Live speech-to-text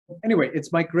anyway,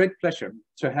 it's my great pleasure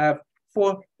to have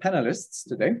 4 panelists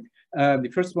today.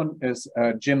 The first one is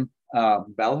Jim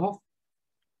Balhof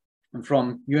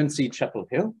from UNC Chapel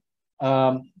Hill.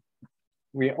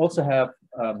 We also have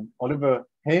Oliver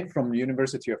Hay from the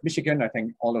University of Michigan. I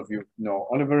think all of you know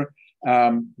Oliver.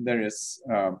 There is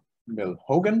Bill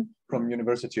Hogan from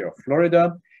University of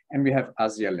Florida, and we have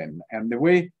Asiyah Lin. And the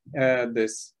way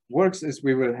this works is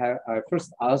we will have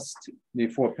first asked the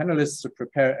 4 panelists to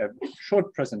prepare a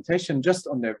short presentation just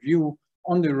on their view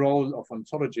on the role of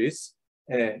ontologies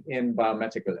in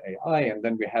biomedical AI, and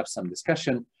then we have some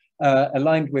discussion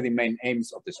aligned with the main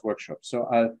aims of this workshop. So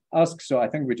I'll ask, so I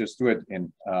think we just do it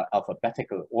in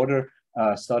alphabetical order,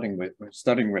 starting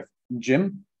with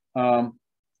Jim.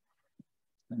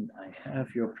 And I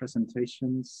have your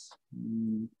presentations.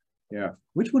 Yeah,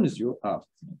 which one is your?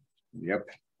 Yep,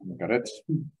 got it.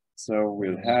 So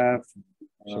we'll have.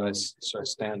 Should I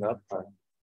stand up?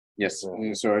 Yes.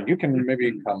 So you can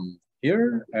maybe come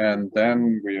here, and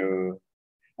then we'll.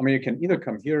 I mean, you can either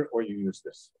come here or you use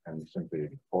this and simply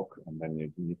talk, and then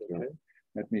you need to. Okay.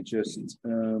 Let me just,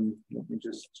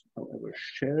 however,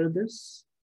 share this.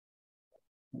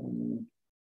 I'm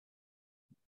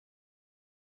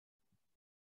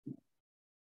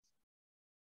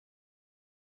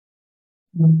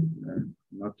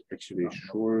not actually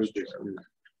sure this is.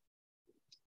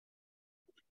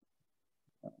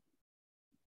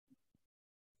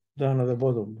 Down at the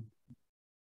bottom.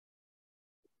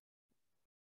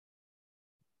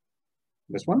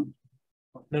 This one?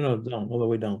 No, down, all the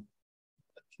way down.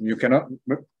 You cannot,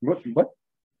 what?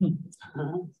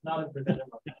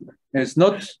 It's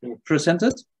not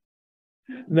presented?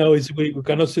 No, we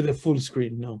cannot see the full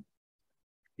screen, no.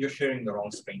 You're sharing the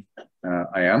wrong screen.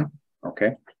 I am,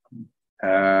 okay.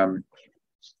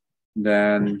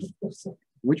 Then,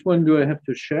 which one do I have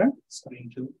to share?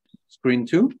 Screen 2. Screen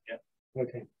 2? Yeah.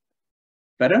 Okay.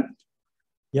 Better?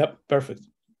 Yep, perfect.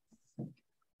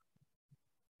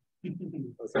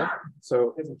 Okay.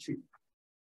 So,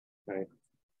 right.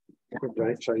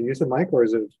 Should I use the mic or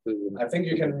is it? I think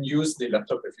you can use the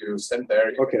laptop if you send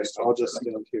there. Okay, so I'll just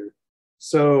stand here.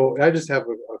 So I just have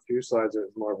a few slides as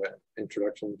more of an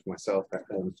introduction to myself.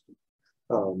 And,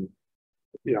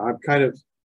 you know,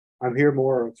 I'm here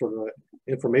more sort of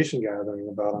information gathering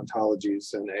about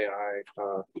ontologies and AI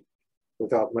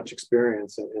without much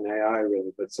experience in AI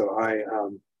really. But so I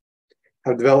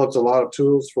have developed a lot of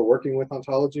tools for working with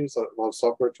ontologies, a lot of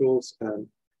software tools, and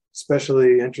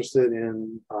especially interested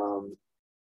in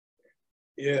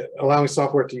allowing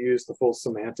software to use the full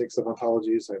semantics of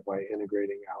ontologies by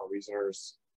integrating our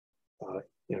reasoners,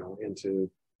 you know, into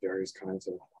various kinds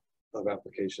of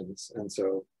applications. And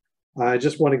so,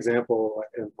 just one example,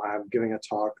 I'm giving a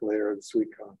talk later this week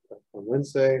on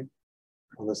Wednesday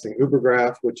on this thing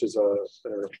Ubergraph, which is a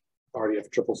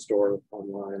RDF triple store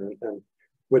online, and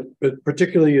what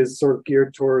particularly is sort of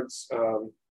geared towards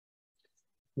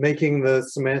making the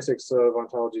semantics of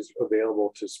ontologies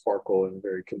available to Sparkle in a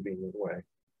very convenient way.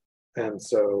 And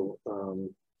so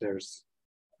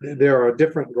there are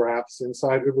different graphs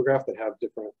inside Ubergraph that have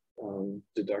different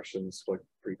deductions like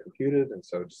pre-computed. And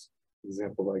so just an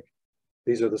example, like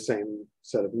these are the same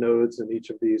set of nodes in each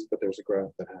of these, but there's a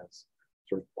graph that has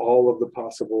sort of all of the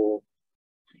possible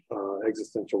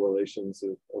existential relations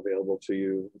available to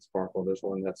you in Sparkle. There's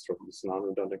one that's sort of this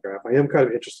non-redundant graph. I am kind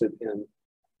of interested in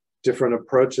different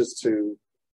approaches to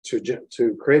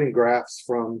creating graphs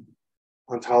from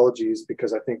ontologies,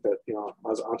 because I think that, you know,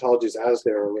 as ontologies as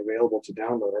they're available to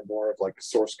download are more of like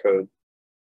source code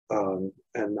and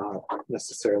not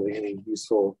necessarily any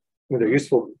useful. I mean, they're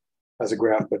useful as a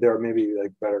graph, but there are maybe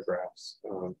like better graphs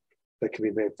that can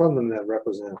be made from them that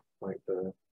represent like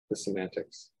the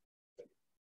semantics.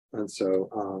 And so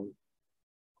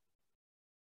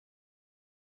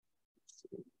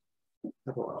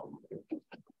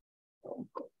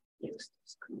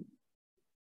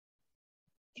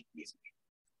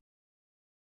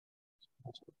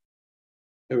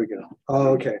there we go. Oh,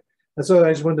 okay. And so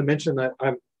I just wanted to mention that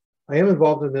I am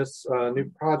involved in this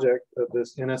new project of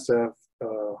this NSF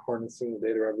Harnessing the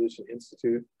Data Revolution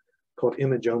Institute called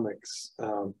Imageomics.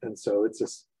 And so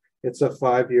it's a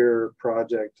 5-year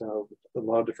project with a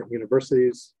lot of different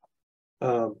universities.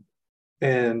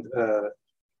 And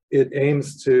it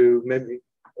aims to maybe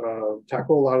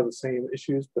tackle a lot of the same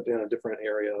issues, but in a different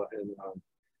area in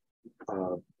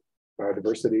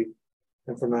biodiversity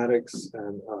informatics.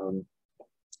 And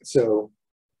so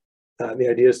the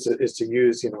idea is to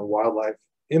use, you know, wildlife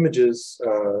images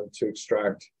to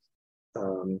extract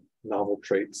novel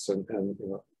traits and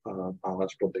you know,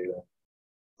 biological data.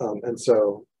 And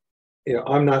so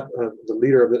I'm not the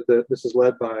leader of it. This is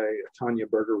led by Tanya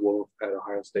Berger-Wolf at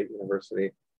Ohio State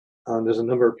University. There's a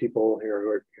number of people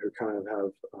here who kind of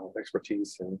have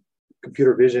expertise in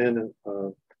computer vision and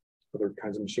other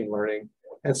kinds of machine learning.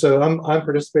 And so I'm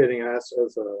participating as an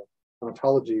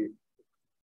ontology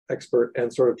expert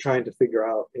and sort of trying to figure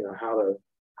out, how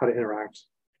to interact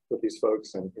with these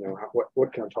folks and,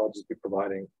 what can ontologies be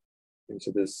providing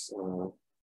into this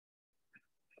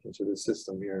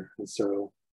system here. And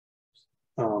so,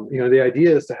 the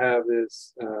idea is to have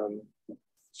this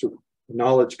sort of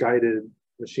knowledge-guided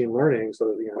machine learning so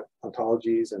that,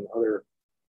 ontologies and other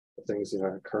things,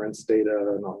 occurrence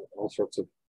data and all sorts of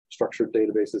structured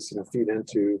databases, feed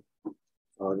into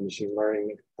the machine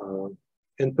learning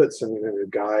inputs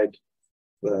and guide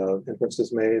the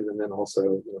inferences made, and then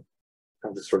also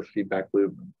have this sort of feedback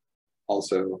loop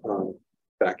also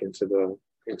back into the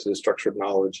structured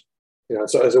knowledge.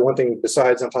 So as one thing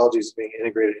besides ontologies being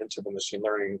integrated into the machine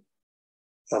learning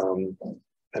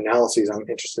analyses, I'm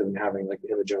interested in having like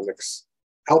imagomics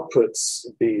outputs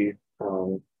be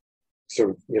sort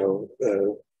of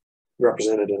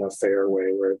represented in a fair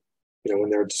way, where when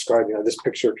they're describing this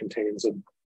picture contains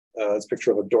this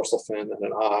picture of a dorsal fin and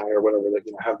an eye or whatever, that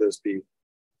have those be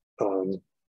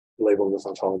labeled with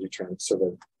ontology terms so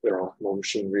that they're all more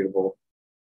machine readable.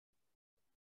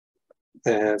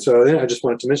 And so then I just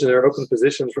wanted to mention there are open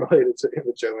positions related to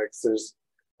imagomics.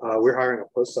 We're hiring a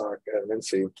postdoc at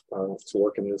Vinci to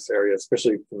work in this area,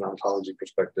 especially from an ontology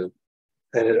perspective.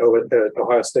 And at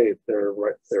Ohio State, they're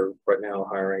right now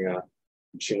hiring a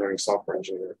machine learning software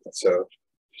engineer. So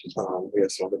we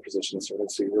have some other positions from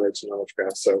Vinci related to knowledge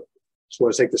graphs. So just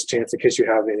want to take this chance in case you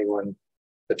have anyone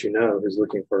that who's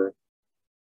looking for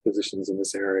positions in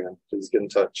this area, please get in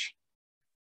touch.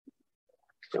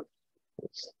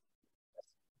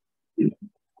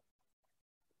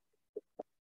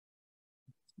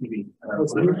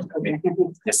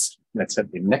 Yes, let's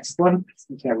have the next one.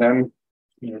 And then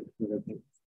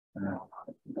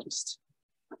just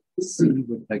see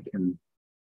what I can.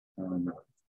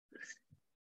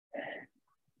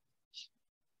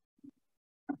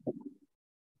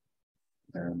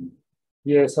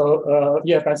 Yeah, so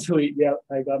basically,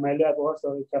 I got my lab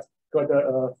also just got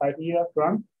a 5-year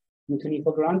grant,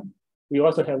 U24 grant. We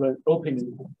also have an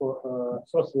opening for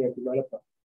software developer.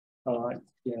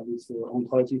 With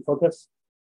ontology focus,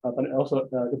 but also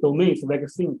the domain is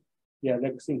vaccine.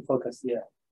 Vaccine focus.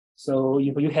 So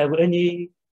if you have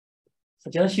any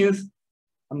suggestions,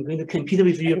 I'm going to compete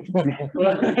with you for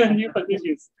new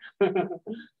positions. The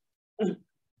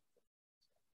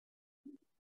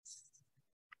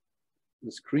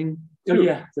screen.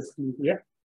 The screen.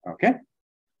 Okay.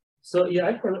 So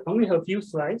I only have a few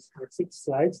slides, 6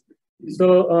 slides.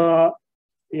 So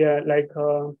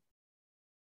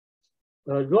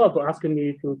Rob asked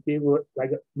me to give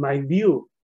my view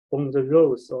on the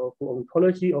roles of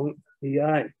ontology on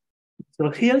AI. So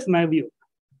here's my view.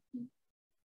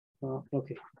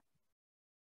 Okay.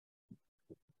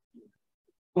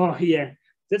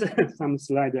 There's some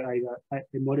slide that I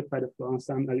modified from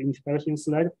some introduction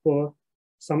slide for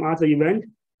some other event.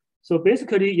 So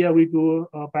basically, we do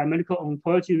biomedical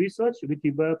ontology research. We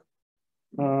develop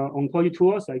ontology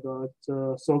tools like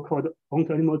the so-called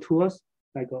onto-animal tools,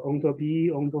 like OntoB,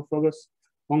 OntoFocus,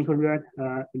 OntoRed,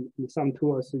 and some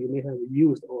tools you may have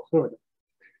used or heard.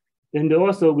 And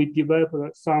also we develop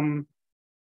some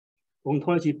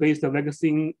ontology-based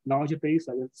vaccine knowledge base,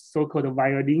 like so-called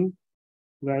Violin.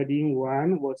 Violin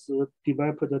 1 was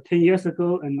developed 10 years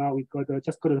ago, and now we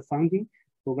just got the funding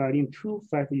for Violin 2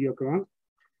 5-year grant.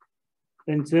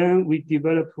 And then we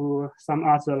develop some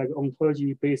other like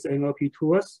ontology-based NLP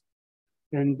tools.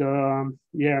 And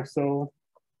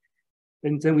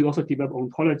and then we also develop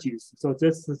ontologies. So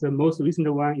this is the most recent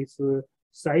one is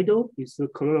CIDO, is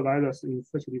coronavirus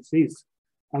infectious disease.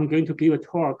 I'm going to give a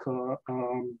talk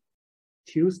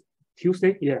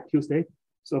Tuesday.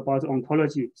 So about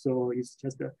ontology. So it's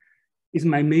just it's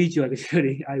my major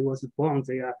actually. I was born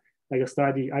there, like a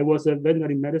study. I was a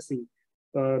veterinary medicine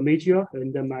major,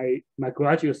 and then my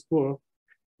graduate school,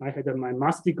 I had my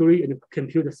master's degree in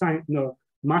computer science,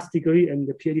 master's degree and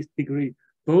the PhD degree.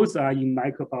 Both are in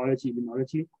microbiology,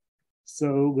 immunology.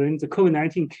 So when the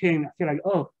COVID-19 came, I feel like,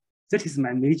 oh, that is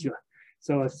my major.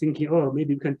 So I was thinking, oh,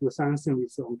 maybe we can do something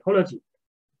with ontology.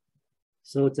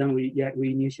 So then we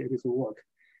initiate this work.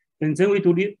 And then we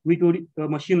do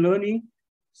machine learning.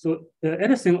 So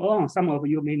Edison on, some of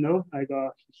you may know,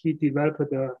 he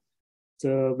developed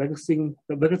the vaccine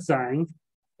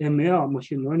ML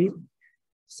machine learning.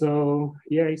 So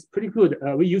it's pretty good.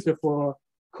 We use it for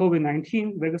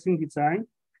COVID-19 vaccine design.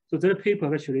 So that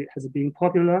paper actually has been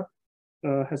popular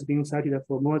has been cited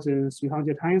for more than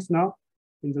 300 times now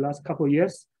in the last couple of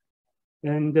years.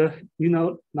 And you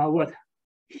know, now what?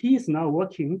 He is now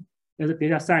working as a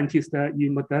data scientist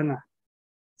in Moderna,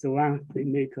 the one they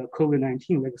make a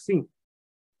COVID-19 vaccine.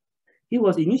 He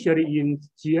was initially in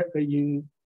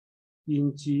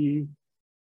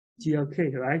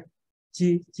GLK, right?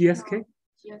 GSK?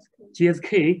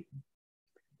 GSK,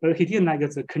 but he didn't like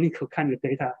the clinical kind of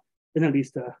data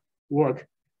analyst work.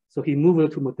 So he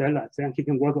moved to Moderna, then he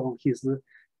can work on his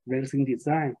vaccine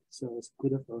design. So it's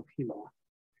good for him.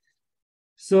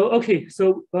 So, okay,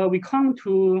 so we come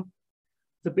to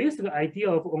the basic idea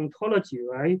of ontology,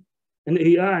 right? And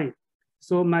AI.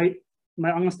 So my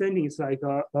understanding is like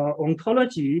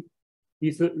ontology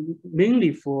is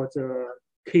mainly for the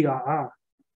KRR,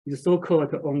 is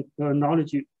so-called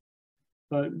knowledge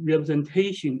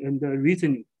representation and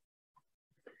reasoning.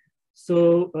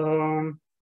 So,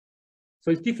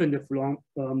 so it's different from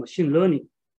machine learning,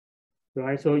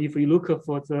 right? So if you look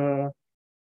for the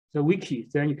wiki,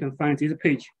 then you can find this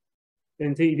page,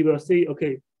 and then it will say,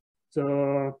 okay,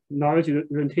 the knowledge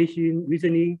representation,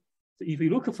 reasoning. So if you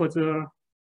look for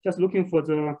just looking for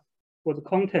the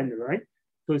content, right?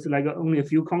 So it's like only a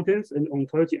few contents, and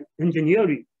ontology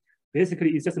engineering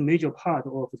basically is just a major part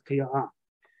of the KRR.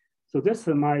 So that's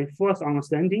my first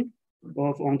understanding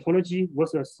of ontology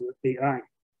versus AI.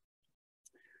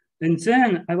 And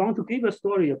then I want to give a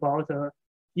story about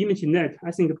ImageNet.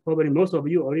 I think probably most of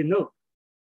you already know.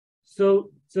 So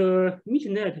the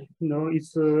ImageNet, you know,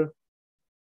 is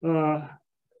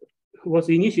was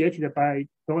initiated by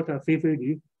Dr. Feifei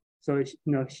Li. So you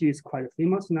know, she is quite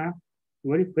famous now,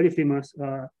 very famous,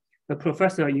 a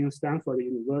professor in Stanford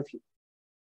University.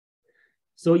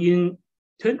 So in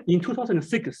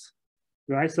 2006,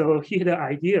 right? So she had an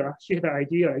idea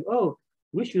like, oh,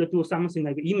 we should do something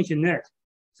like ImageNet.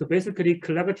 So basically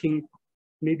collecting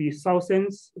maybe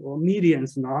thousands or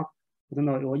millions now, I don't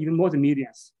know, or even more than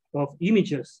millions of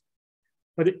images.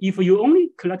 But if you only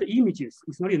collect images,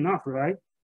 it's not enough, right?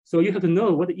 So you have to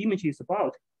know what the image is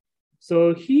about.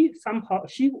 So she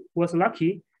was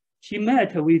lucky. She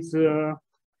met with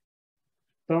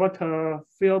Dr.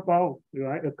 Phil Bao,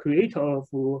 right, a creator of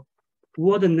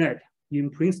WorldNet in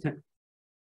Princeton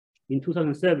in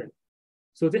 2007.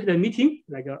 So they had a meeting,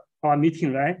 like our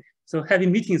meeting, right? So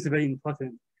having meetings is very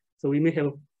important. So we may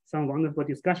have some wonderful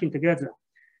discussion together.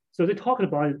 So they talked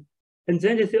about it. And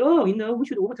then they say, oh, you know, we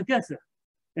should work together.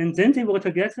 And then they work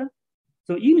together.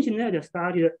 So ImageNet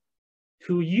started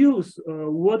to use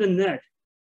WorldNet,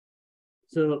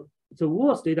 so the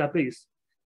world's database,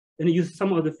 and use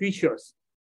some of the features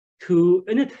to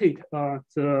annotate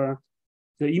the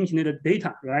ImageNet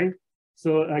data, right?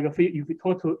 So like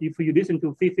if you listen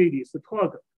to Feifei Li's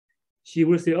talk, she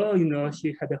will say, oh, you know,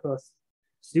 she had her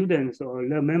students or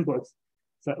their members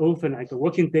that often like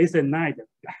working days and night,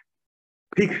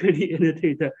 quickly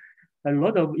annotate a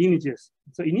lot of images.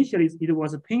 So initially it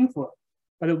was painful,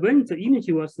 but when the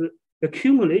image was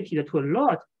accumulated to a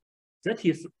lot, that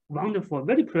is wonderful,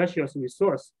 very precious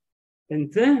resource.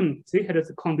 And then they had a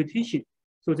competition.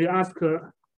 So they asked you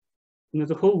know,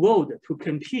 the whole world to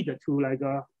compete to like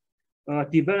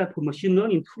develop machine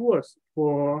learning tools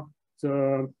for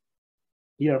the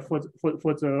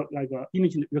like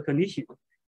image recognition.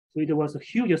 So it was a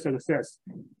huge success.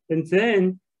 And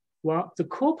then, well, the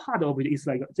core part of it is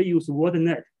like they use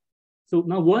WorldNet. So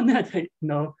now WorldNet, you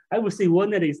know, I would say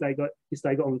WorldNet is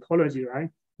like ontology, right?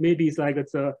 Maybe it's like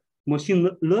the machine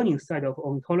learning side of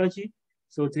ontology.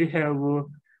 So they have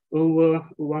over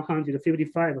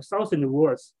 155,000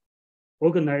 words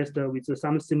organized with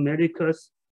some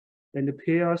semantics and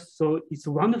pairs. So it's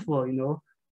wonderful, you know.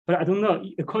 But I don't know,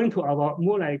 according to our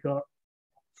more like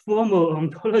formal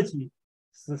ontology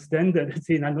standard,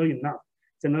 they're not enough.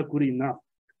 They're not good enough.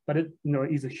 But you know,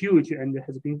 it's huge and it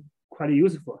has been quite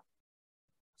useful.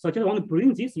 So I just want to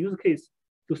bring this use case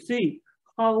to see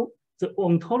how the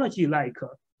ontology like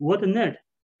WorldNet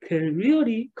can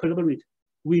really collaborate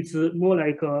with more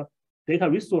like data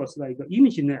resource like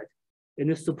ImageNet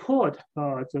and support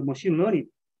the machine learning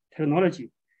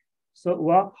technology. So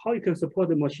well, how you can support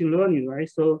the machine learning, right?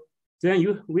 So then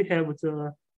we have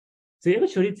they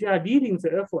are leading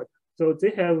the effort. So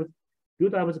they have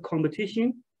built up the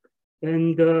competition,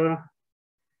 and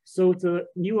so the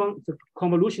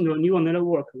convolutional neural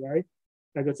network, right?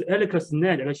 Like the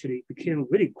AlexNet actually became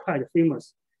really quite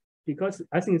famous because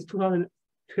I think it's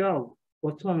 2012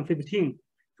 or 2015,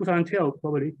 2012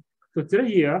 probably. So that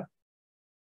year,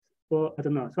 or I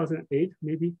don't know, 2008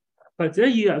 maybe, but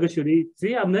that year actually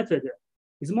their method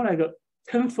is more like a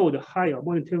tenfold higher,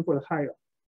 more than tenfold higher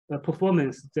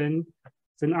performance than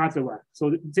other one.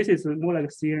 So this is more like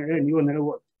CNN neural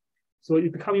network. So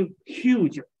it's becoming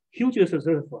huge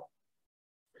successful.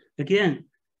 Again,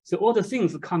 so all the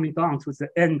things coming down to the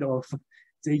end of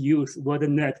they use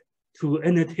WorldNet to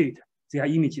annotate their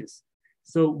images.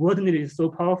 So WorldNet is so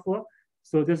powerful.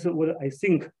 So this is what I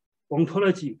think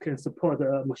ontology can support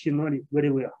machine learning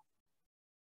very well.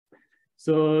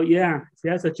 So yeah,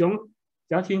 there's a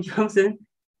Justin Johnson.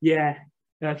 Yeah,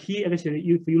 he actually,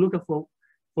 if you look for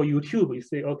YouTube, you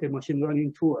say, okay, machine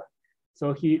learning tool.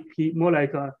 So he more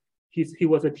like he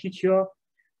was a teacher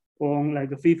on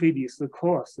like a physics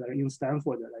course in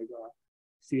Stanford, like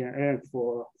CNN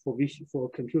for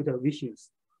computer visions.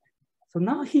 So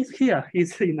now he's here.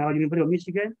 He's in our University of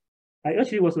Michigan. I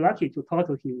actually was lucky to talk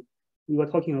to him. We were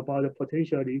talking about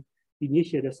potentially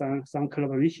initiate some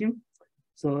collaboration.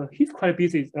 So he's quite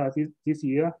busy this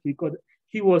year.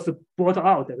 He was bought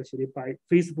out actually by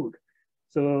Facebook.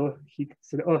 So he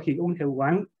said, oh, he only have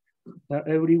one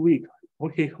every week.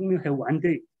 Okay, only have one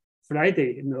day,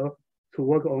 Friday, you know, to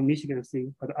work on Michigan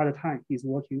thing. But the other time he's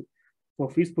working for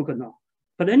Facebook now.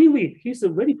 But anyway, he's a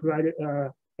very bright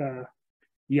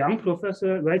young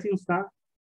professor, rising star,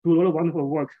 do a lot of wonderful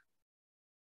work.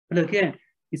 But again,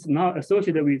 it's now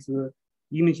associated with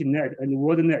ImageNet and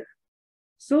WorldNet.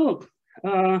 So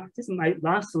this is my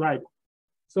last slide.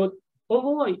 So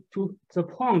overall, to the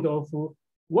point of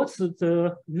what's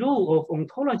the role of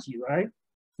ontology, right,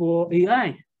 for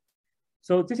AI.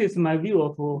 So this is my view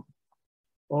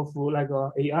of like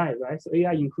AI, right? So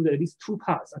AI includes at least two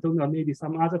parts. I don't know, maybe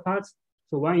some other parts.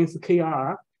 So one is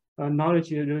KRR,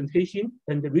 knowledge representation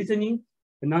and the reasoning.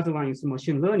 Another one is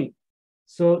machine learning.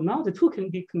 So now the two can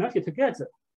be connected together,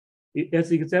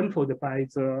 as exampled by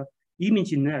the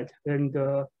ImageNet and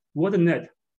WorldNet.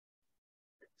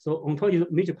 So ontology is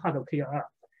a major part of KRR.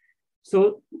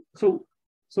 So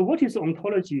what is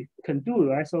ontology can do,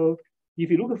 right? So if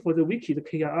you look for the wiki, the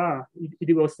KRR,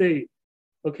 it will say,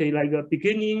 okay, like a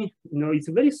beginning, you know, it's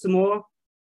very small.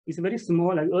 It's very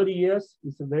small, like early years,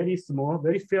 it's very small,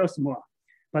 very fair small.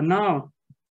 But now,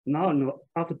 you know,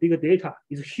 after bigger data,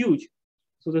 it's huge.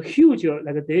 So the huge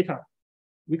like data,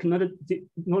 we cannot, you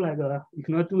know, like you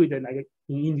cannot do it like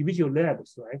in individual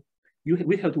labs, right?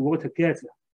 We have to work together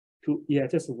to, yeah,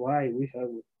 that's why we have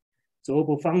the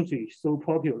ROBI-Foundry so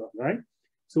popular, right?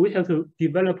 So we have to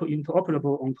develop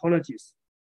interoperable ontologies.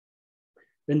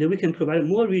 And then we can provide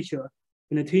more richer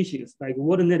annotations like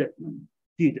WorldNet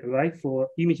did, right, for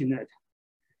ImageNet.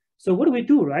 So what do we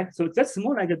do, right? So that's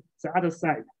more like the other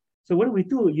side. So what do we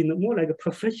do in more like a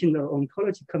professional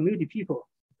ontology community people?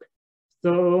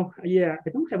 So yeah, I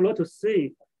don't have a lot to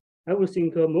say. I would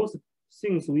think most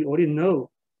things we already know.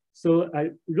 So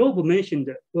Rob mentioned,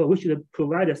 well, we should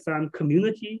provide some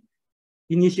community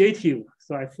initiative.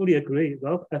 So I fully agree,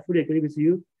 Rob, I fully agree with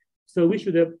you. So we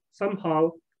should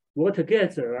somehow work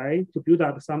together, right, to build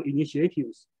up some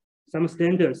initiatives, some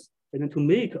standards, and then to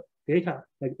make data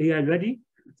like AI ready.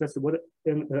 That's what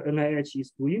NIH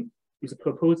is doing, is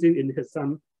proposing, and has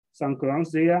some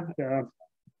grounds there.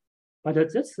 But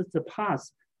that's the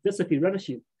path, that's the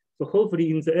direction. So hopefully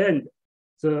in the end,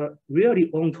 the really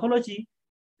ontology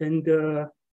and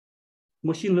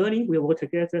machine learning will work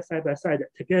together side by side.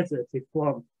 Together they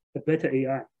form a better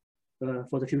AI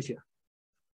for the future.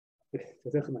 Okay, so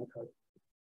that's my talk.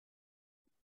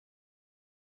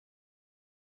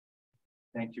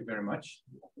 Thank you very much.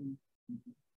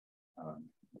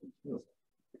 We'll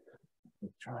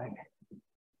try.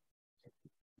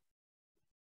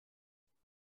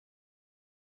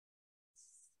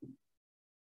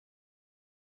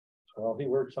 Well, he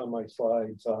works on my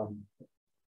slides.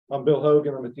 I'm Bill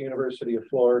Hogan. I'm at the University of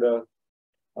Florida,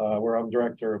 where I'm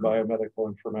director of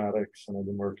biomedical informatics, and I've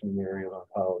been working in the area of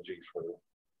ontology for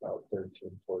about 13,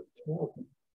 14,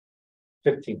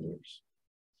 15 years.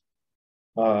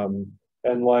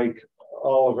 And like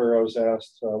Oliver, I was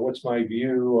asked, what's my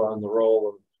view on the role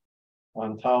of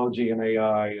ontology and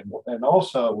AI? And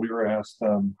also we were asked,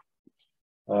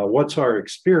 what's our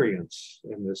experience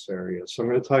in this area? So I'm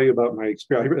going to tell you about my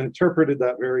experience. I interpreted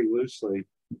that very loosely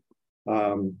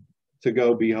to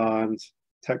go beyond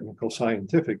technical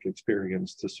scientific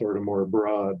experience to sort of more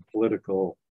broad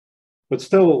political, but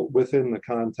still within the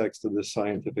context of this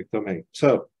scientific domain.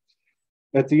 So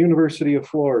at the University of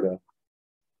Florida,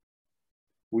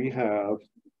 we have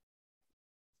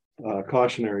a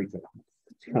cautionary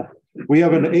tale. We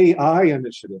have an AI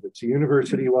initiative. It's a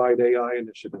university-wide AI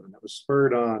initiative, and it was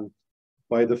spurred on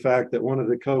by the fact that one of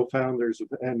the co-founders of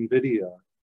NVIDIA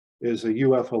is a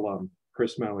UF alum,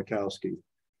 Chris Malachowski.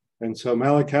 And so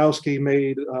Malachowski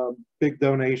made a big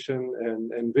donation,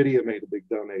 and NVIDIA made a big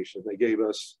donation. They gave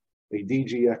us a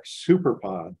DGX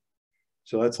SuperPod.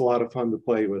 So that's a lot of fun to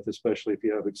play with, especially if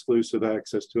you have exclusive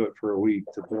access to it for a week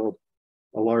to build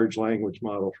a large language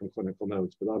model from clinical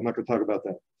notes, but I'm not going to talk about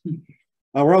that.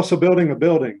 We're also building a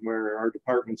building where our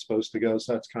department's supposed to go,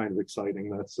 so that's kind of exciting.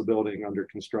 That's the building under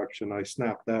construction. I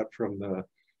snapped that from the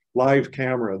live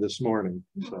camera this morning.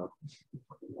 So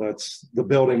that's the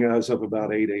building as of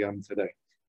about 8 a.m. today.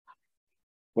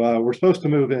 Well, we're supposed to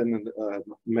move in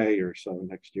May or so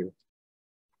next year.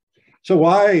 So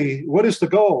what is the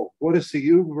goal? What is the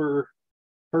uber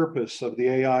purpose of the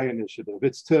AI initiative?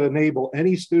 It's to enable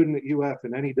any student at UF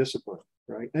in any discipline,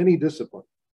 right? Any discipline,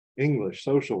 English,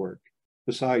 social work,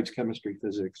 besides chemistry,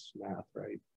 physics, math,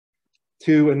 right?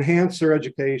 To enhance their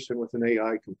education with an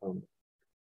AI component.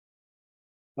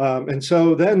 And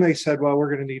so then they said, well,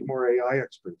 we're going to need more AI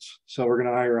experts. So we're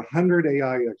going to hire 100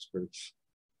 AI experts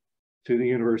to the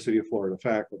University of Florida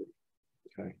faculty,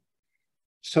 okay?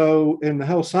 So in the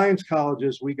health science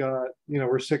colleges, we got,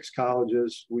 we're 6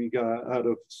 colleges. We got, out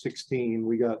of 16,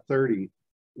 we got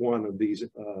 31 of these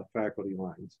faculty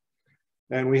lines.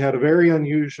 And we had a very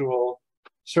unusual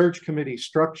search committee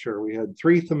structure. We had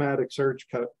 3 thematic search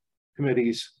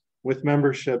committees with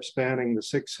membership spanning the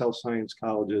 6 health science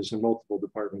colleges and multiple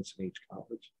departments in each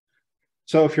college.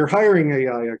 So if you're hiring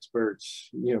AI experts,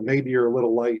 maybe you're a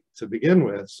little light to begin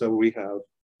with. So we have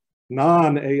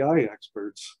non-AI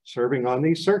experts serving on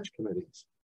these search committees,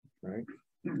 right?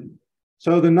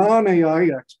 So the non-AI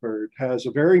expert has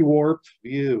a very warped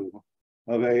view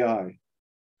of AI.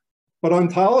 But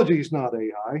ontology is not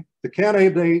AI. The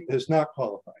candidate is not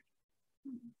qualified.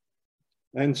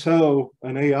 And so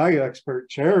an AI expert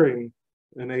chairing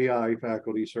an AI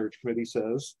faculty search committee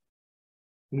says,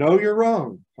 no, you're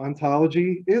wrong.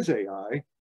 Ontology is AI.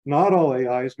 Not all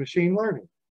AI is machine learning.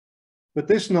 But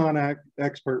this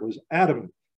non-expert was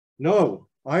adamant. No,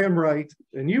 I am right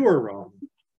and you are wrong.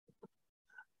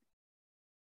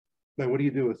 Now, what do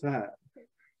you do with that?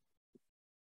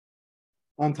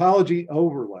 Ontology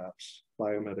overlaps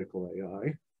biomedical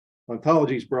AI.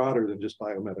 Ontology is broader than just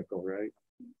biomedical, right?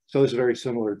 So this is very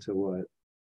similar to what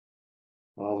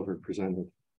Oliver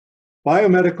presented.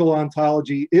 Biomedical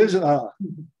ontology is a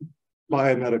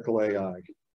biomedical AI.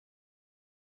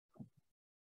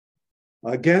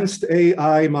 Against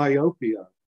AI myopia,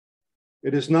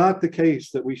 it is not the case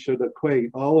that we should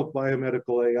equate all of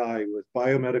biomedical AI with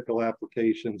biomedical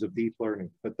applications of deep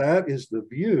learning, but that is the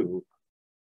view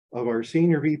of our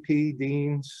senior VP,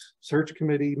 deans, search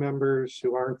committee members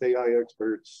who aren't AI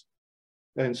experts.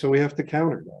 And so we have to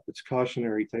counter that. It's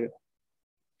cautionary tale.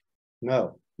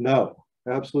 No, no,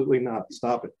 absolutely not.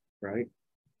 Stop it, right?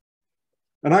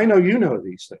 And I know you know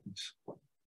these things,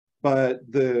 but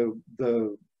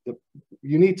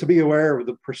you need to be aware of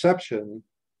the perception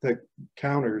that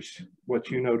counters what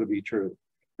you know to be true.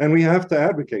 And we have to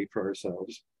advocate for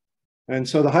ourselves. And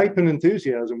so the hype and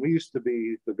enthusiasm, we used to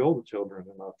be the golden children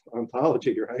in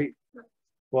ontology, right?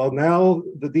 Well, now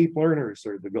the deep learners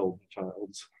are the golden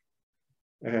childs.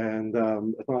 And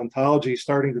ontology is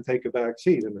starting to take a back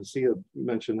seat, and Asiyah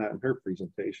mentioned that in her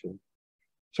presentation.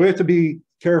 So we have to be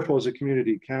careful as a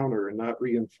community counter and not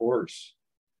reinforce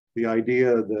the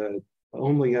idea that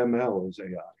only ML is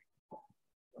AI.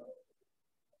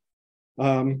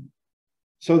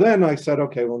 So then I said,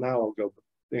 okay, well, now I'll go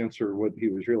answer what he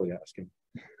was really asking.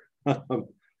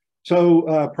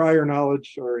 Prior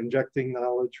knowledge or injecting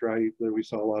knowledge, right? We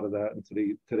saw a lot of that in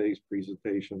today's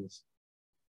presentations.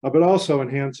 But also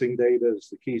enhancing data is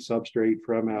the key substrate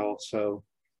for ML. So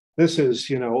this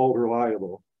is, old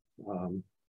reliable.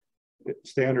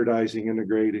 Standardizing,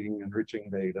 integrating, enriching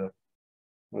data.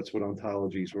 That's what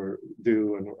ontologies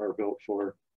do and are built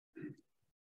for.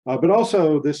 But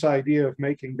also this idea of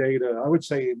making data, I would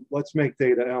say, let's make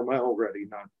data ML ready,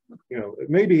 not, it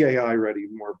may be AI ready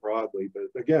more broadly, but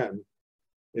again,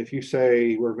 if you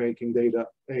say we're making data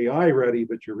AI ready,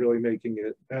 but you're really making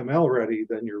it ML ready,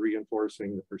 then you're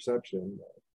reinforcing the perception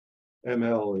that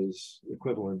ML is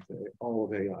equivalent to all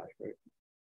of AI, right?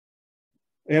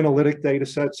 Analytic data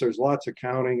sets, there's lots of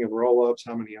counting and roll-ups.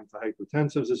 How many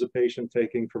antihypertensives is a patient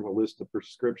taking from a list of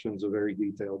prescriptions of very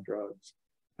detailed drugs?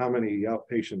 How many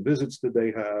outpatient visits did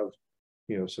they have?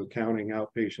 So counting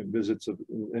outpatient visits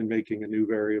and making a new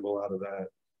variable out of that.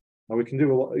 We can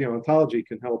do, ontology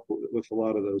can help with a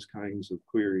lot of those kinds of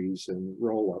queries and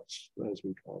roll-ups, as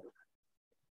we call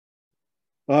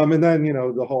it. And then,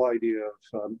 the whole idea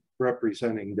of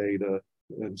representing data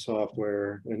and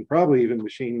software and probably even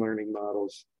machine learning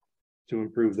models to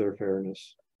improve their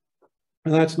fairness.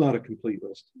 And that's not a complete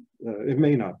list. It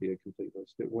may not be a complete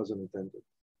list. It wasn't intended.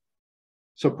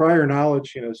 So prior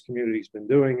knowledge, this community's been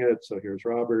doing it. So here's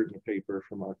Robert in a paper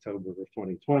from October of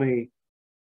 2020.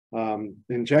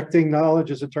 Injecting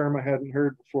knowledge is a term I hadn't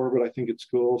heard before, but I think it's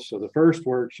cool. So the first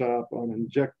workshop on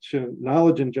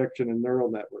knowledge injection in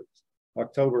neural networks,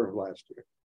 October of last year.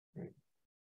 Right.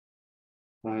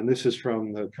 And this is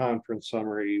from the conference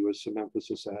summary with some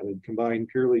emphasis added: combine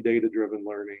purely data-driven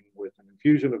learning with an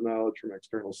infusion of knowledge from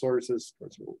external sources.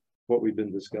 That's what we've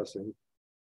been discussing.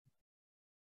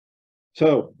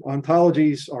 So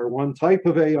ontologies are one type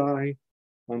of AI.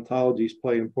 Ontologies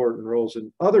play important roles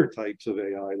in other types of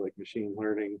AI, like machine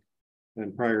learning,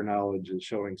 and prior knowledge is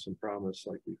showing some promise,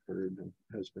 like we've heard, and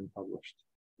has been published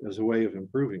as a way of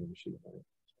improving machine learning.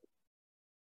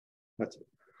 That's it.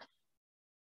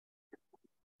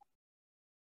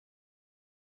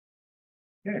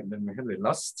 Okay, and then we have the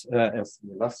last,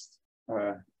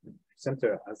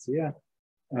 presenter, Asiyah.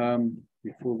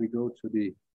 Before we go to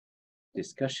the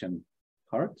discussion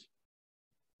part.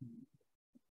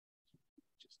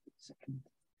 Just a second.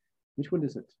 Which one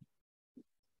is it?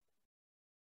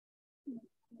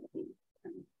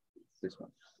 This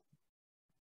one.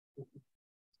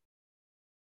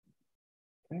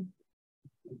 Okay.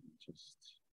 Just.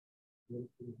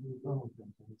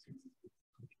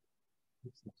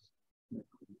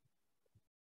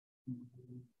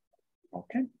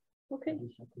 Okay. Okay.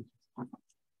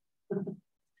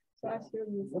 So I still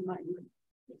use the mic.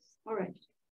 All right.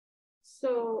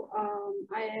 So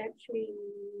I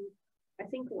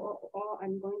think all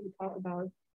I'm going to talk about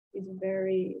is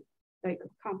very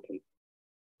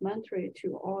complementary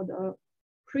to all the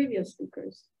previous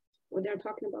speakers, what they're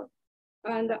talking about.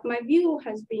 And my view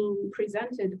has been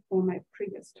presented for my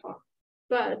previous talk,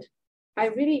 but I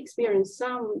really experienced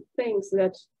some things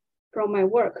that from my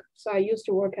work. So I used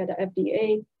to work at the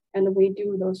FDA, and we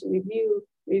do those review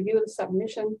the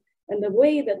submission. And the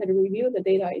way that I review the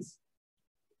data is,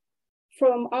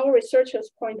 from our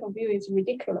researchers' point of view, is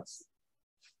ridiculous.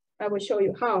 I will show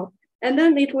you how. And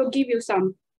then it will give you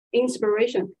some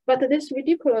inspiration. But this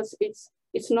ridiculous,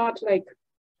 it's not like,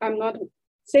 I'm not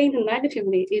saying it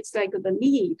negatively, it's like the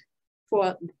need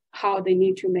for how they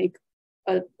need to make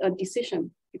a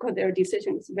decision, because their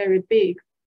decision is very big.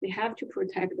 They have to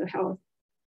protect the health,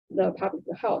 the public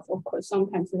health. Of course,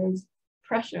 sometimes there's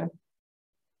pressure,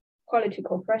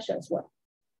 political pressure as well.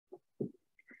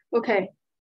 Okay,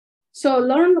 so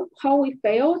learn how we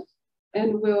failed,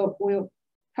 and will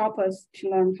help us to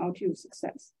learn how to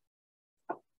success.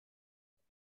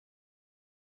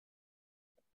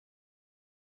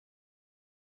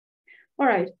 All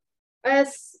right,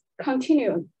 let's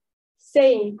continue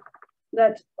saying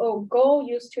that, oh, Go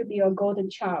used to be a golden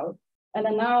child, and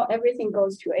now everything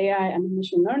goes to AI and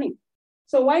machine learning.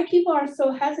 So why people are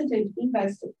so hesitant to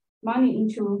invest money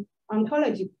into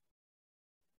ontology?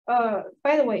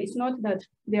 By the way, it's not that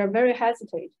they are very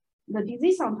hesitant. The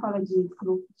disease ontology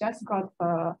group just got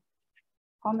how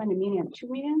many million? 2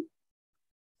 million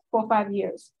for 5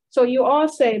 years. So you all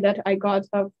say that I got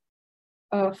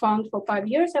a fund for 5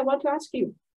 years. I want to ask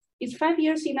you, is 5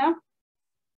 years enough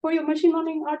for your machine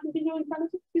learning artificial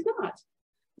intelligence? It's not.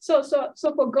 So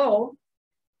for Go,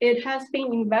 it has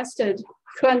been invested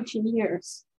 20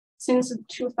 years since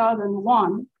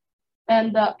 2001,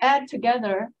 and add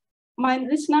together,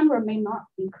 this number may not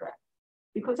be correct,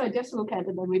 because I just look at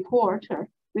the reporter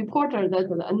that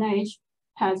the NIH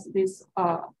has this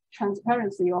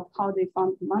transparency of how they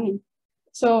found the money.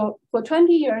 So for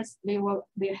 20 years,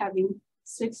 they're having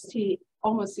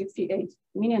almost $68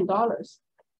 million,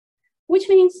 which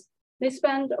means they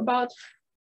spend about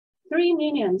 $3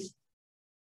 million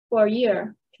for a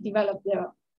year to develop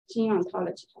their gene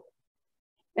ontology.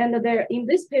 And they're in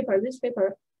this paper,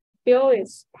 Bill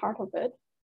is part of it,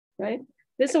 right?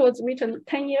 This was written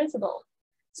 10 years ago.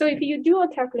 So if you do a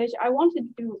calculation, I wanted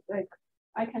to do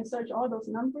I can search all those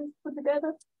numbers put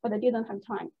together, but I didn't have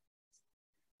time.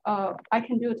 I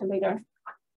can do it later.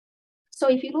 So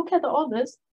if you look at all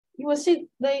this, you will see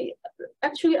they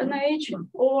actually NIH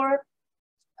or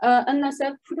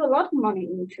NSF put a lot of money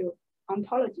into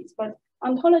ontologies, but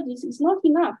ontologies is not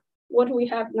enough what we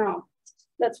have now.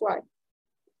 That's why.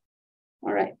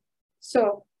 All right.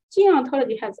 So gene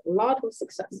ontology has a lot of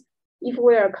success. If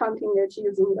we are counting it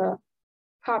using the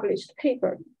published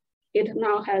paper, it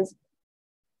now has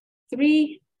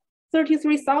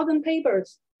 33,000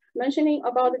 papers mentioning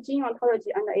about the gene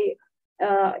ontology and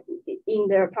in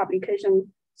their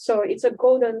publication. So it's a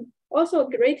also a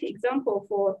great example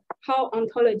for how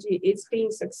ontology is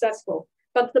being successful.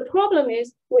 But the problem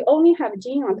is we only have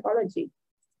gene ontology.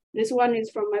 This one is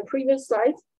from my previous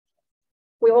slide.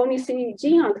 We only see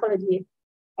gene ontology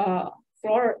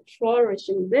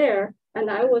flourishing there. And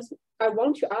I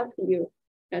want to ask you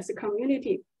as a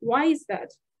community, why is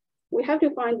that? We have to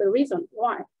find the reason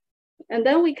why. And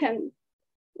then we can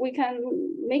we can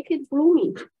make it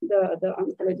blooming, the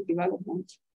ontology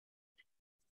development.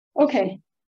 Okay.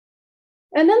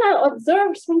 And then I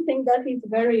observed something that is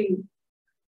very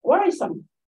worrisome.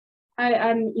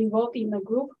 I'm involved in a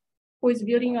group who is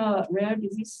building a rare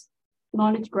disease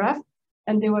knowledge graph,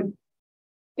 and they were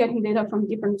getting data from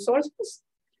different sources.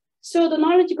 So the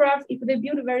knowledge graph, if they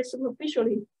build very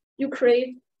superficially, you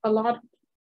create a lot.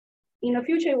 In the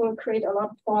future, it will create a lot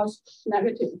of false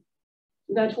negative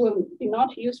that will be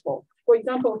not useful. For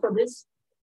example, for this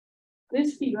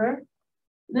figure,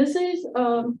 this is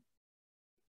a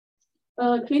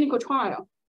clinical trial.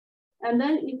 And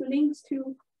then it links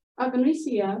to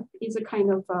agnosia is a kind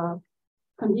of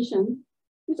condition.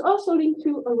 It's also linked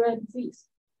to a rare disease.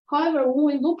 However, when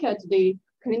we look at the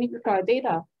clinical trial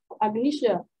data,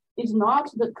 agnosia is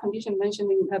not the condition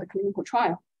mentioned in the clinical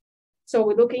trial. So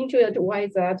we look into it, why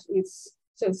is that? It's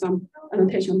just some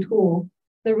annotation tool.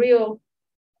 The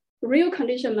real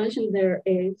condition mentioned there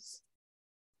is,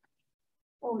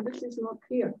 oh, this is not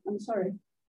clear, I'm sorry.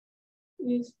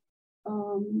 Is,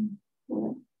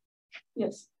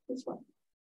 yes, this one.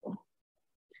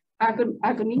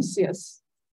 Agonesius.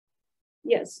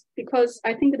 Yes, because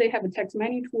I think they have a text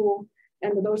menu tool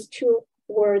and those two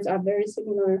words are very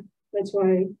similar. That's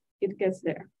why it gets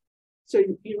there. So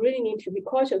you really need to be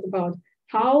cautious about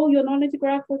how your knowledge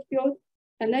graph was built,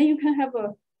 and then you can have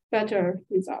a better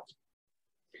result.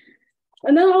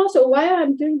 And then also, while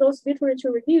I'm doing those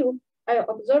literature review, I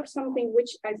observed something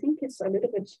which I think is a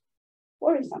little bit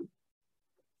worrisome.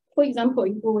 For example,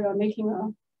 if we are making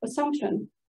an assumption,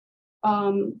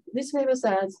 this paper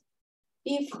says,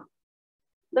 if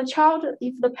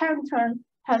the parent term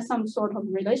has some sort of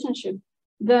relationship,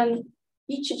 then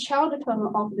each child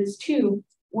term of these two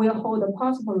will hold a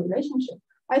possible relationship.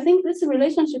 I think this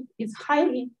relationship is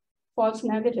highly false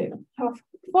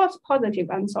positive,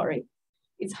 I'm sorry.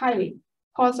 It's highly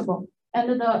possible.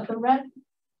 And the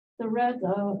red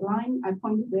line I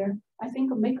pointed there, I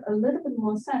think make a little bit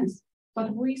more sense,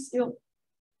 but we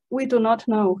do not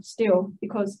know still,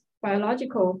 because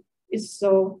biological is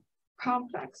so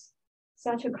complex,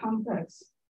 such a complex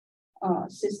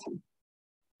system.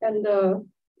 And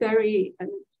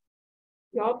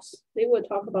Jobs, they will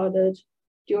talk about it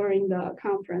during the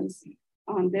conference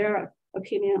on their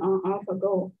opinion on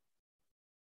AlphaGo.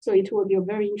 So it will be a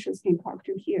very interesting talk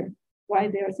to hear why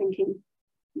they are thinking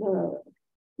the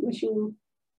machine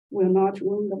will not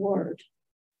win the world.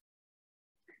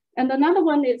 And another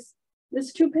one is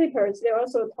these two papers, they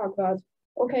also talk about,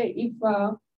 okay,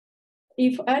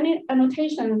 if any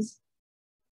annotations,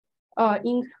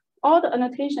 in all the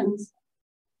annotations,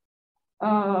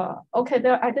 okay, they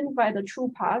identify the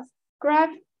true path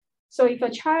graph. So if a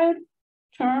child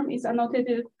term is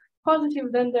annotated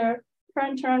positive, then their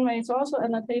parent term is also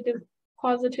annotated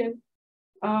positive.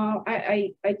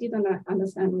 I didn't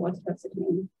understand what does it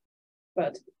mean,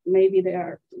 but maybe they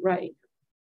are right,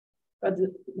 but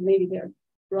maybe they're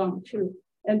wrong too.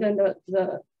 And then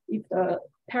if the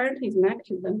parent is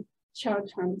negative, then child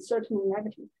term is certainly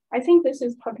negative. I think this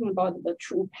is talking about the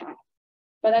true path,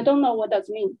 but I don't know what does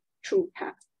mean true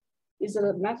path. Is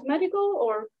it mathematical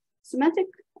or semantic?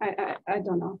 I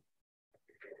don't know.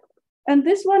 And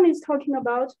this one is talking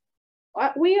about,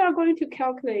 we are going to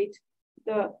calculate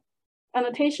the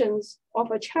annotations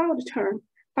of a child term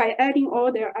by adding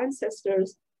all their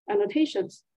ancestors'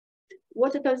 annotations.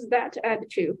 What does that add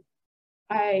to?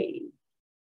 And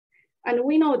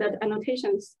we know that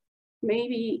annotations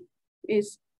maybe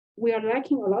we are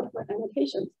lacking a lot of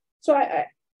annotations. So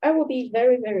I will be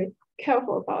very, very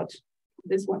careful about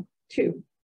this one too.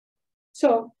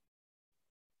 So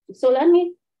let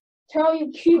me tell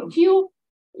you few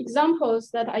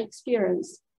examples that I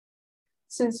experienced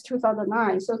since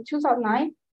 2009. So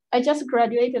 2009, I just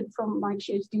graduated from my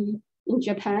PhD in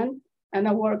Japan, and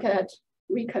I work at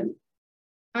Recon.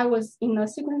 I was in a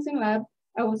sequencing lab.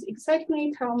 I was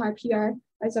excitedly telling my PI,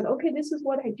 I said, okay, this is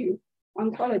what I do,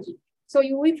 ontology. So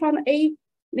if we found A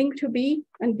linked to B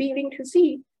and B linked to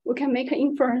C, we can make an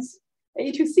inference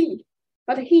A to C.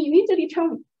 But he immediately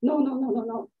told me,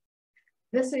 no.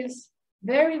 This is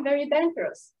very, very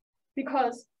dangerous,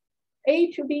 because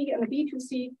A to B and B to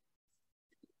C,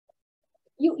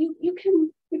 you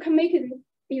can make it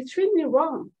extremely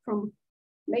wrong from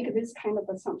make this kind of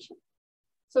assumption.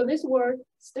 So this word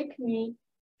stick me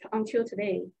until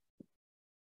today.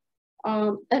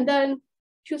 And then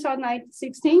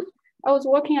 2016, I was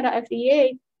working at the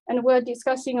FDA, and we're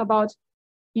discussing about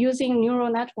using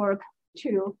neural network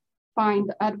to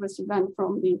find adverse event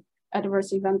from the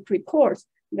adverse event reports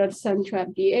that's sent to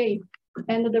FDA.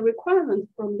 And the requirement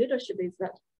from leadership is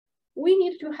that we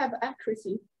need to have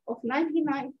accuracy of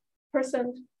 99%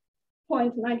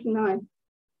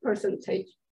 0.99%.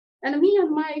 And me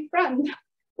and my friend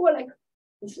were like,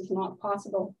 this is not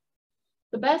possible.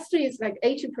 The best is like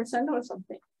 80% or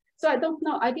something. So I don't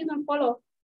know, I didn't follow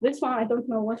this one. I don't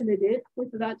know what they did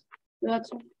with that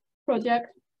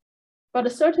project, but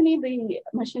certainly the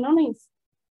machine learning is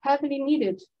heavily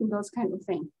needed in those kind of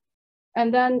things.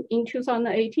 And then in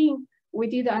 2018, we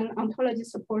did an ontology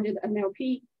supported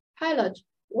NLP pilot,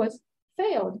 was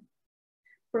failed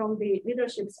from the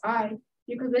leadership's eye,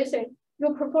 because they say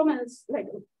your performance, like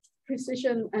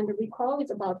precision and recall,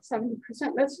 is about 70%.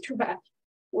 That's too bad.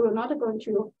 We're not going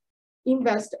to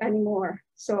invest anymore.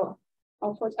 So,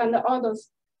 and all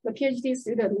those, the PhD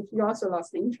students, we also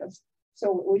lost interest.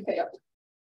 So we failed.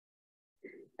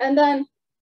 And then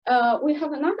we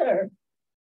have another,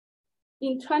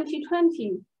 in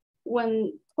 2020,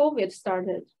 when COVID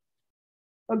started,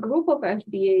 a group of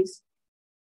FDA's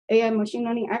AI machine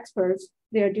learning experts,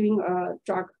 they're doing a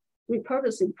drug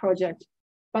repurposing project,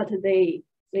 but they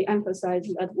emphasize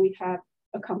that we have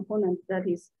a component that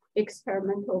is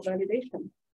experimental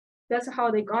validation. That's how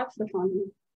they got the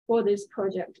funding for this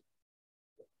project,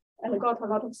 and got a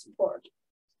lot of support.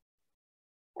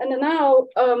 And now,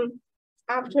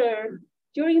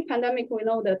 during pandemic, we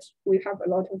know that we have a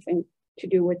lot of things to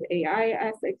do with AI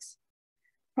ethics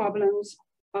problems,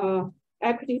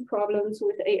 equity problems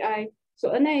with AI.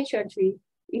 So NIH actually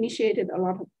initiated a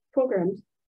lot of programs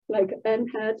like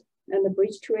NHED and the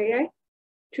Bridge to AI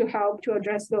to help to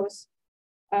address those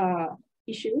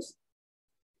issues.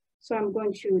 So I'm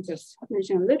going to just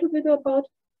mention a little bit about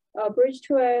Bridge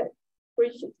to AI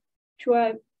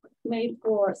made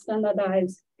for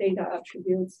standardized data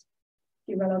attributes,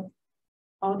 develop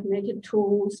automated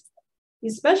tools,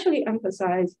 especially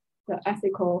emphasize the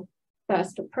ethical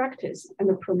best practice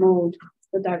and promote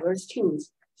the diverse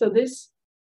teams. So this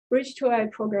Bridge to AI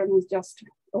program was just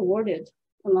awarded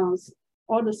amongst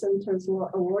all the centers were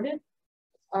awarded.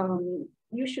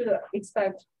 You should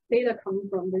expect data coming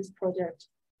from this project,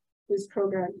 this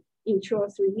program in 2 or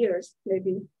 3 years,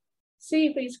 maybe. See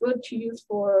if it's good to use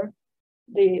for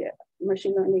the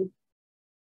machine learning,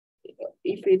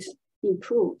 if it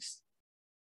improves.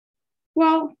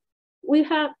 Well, we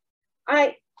have,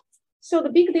 so the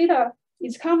big data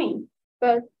is coming,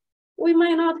 but we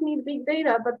might not need big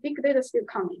data, but big data is still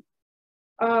coming.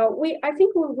 I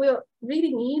think we will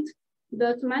really need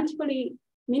the semantically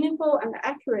meaningful and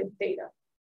accurate data,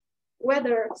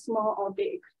 whether small or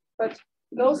big, but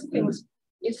those things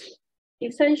is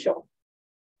essential.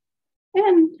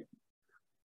 And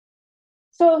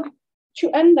so to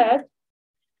end that,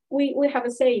 we have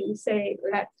a saying, say,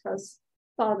 let us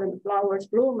 1,000 flowers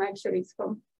bloom. Actually, it's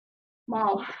from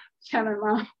Mao, Chairman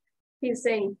Mao. He's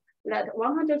saying, let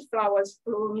 100 flowers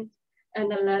bloom,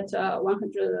 and then let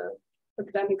 100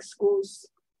 academic schools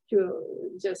to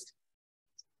just,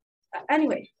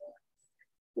 anyway,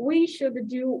 we should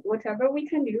do whatever we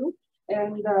can do,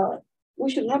 and we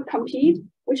should not compete.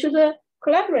 We should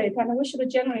collaborate, and we should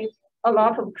generate a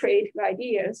lot of creative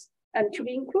ideas, and to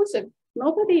be inclusive.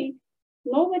 Nobody's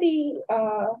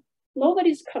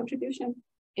contribution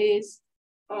is,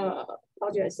 how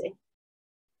do I say,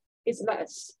 is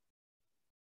less.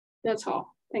 That's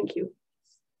all. Thank you.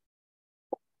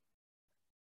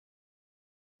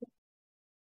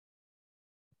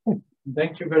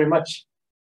 Thank you very much.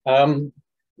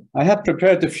 I have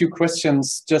prepared a few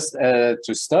questions just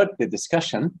to start the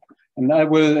discussion, and I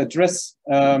will address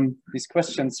these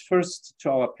questions first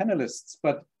to our panelists,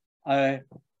 but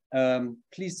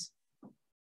please,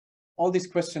 all these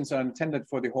questions are intended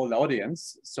for the whole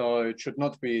audience, so it should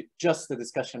not be just a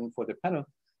discussion for the panel.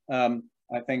 I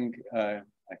think, I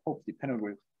hope the panel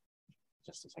will,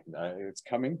 just a second, it's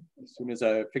coming as soon as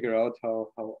I figure out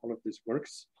how all of this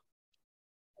works.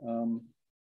 So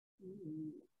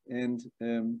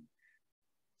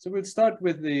we'll start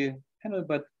with the panel,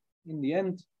 but in the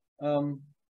end,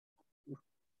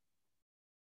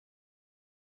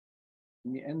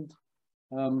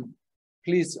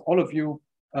 please, all of you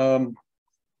are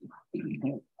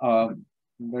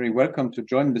very welcome to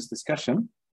join this discussion.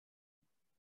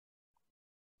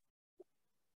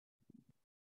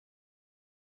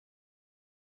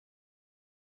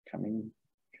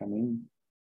 Coming.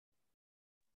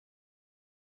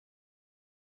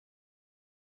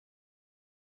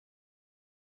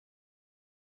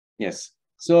 Yes.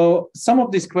 So some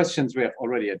of these questions we have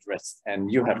already addressed,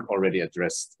 and you have already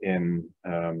addressed in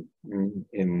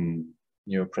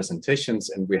your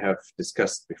presentations, and we have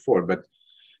discussed before. But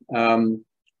I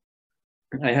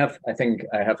think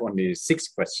I have only 6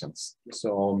 questions.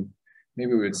 So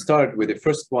maybe we'll start with the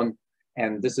first one.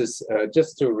 And this is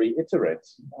just to reiterate,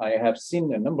 I have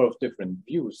seen a number of different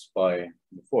views by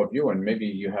the four of you, and maybe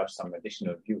you have some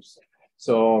additional views.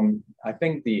 So I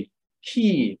think the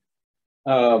key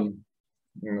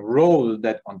role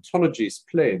that ontologies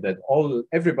play, that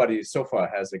everybody so far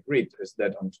has agreed, is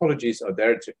that ontologies are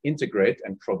there to integrate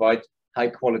and provide high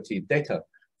quality data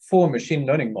for machine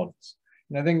learning models.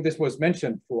 And I think this was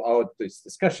mentioned throughout these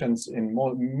discussions in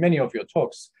many of your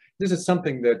talks. This is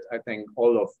something that I think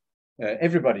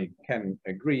everybody can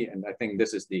agree, and I think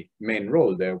this is the main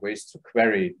role. There are ways to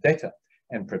query data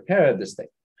and prepare this data.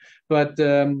 But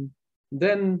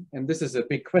then, and this is a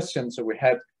big question, so we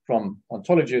had from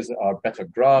ontologies are better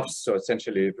graphs, so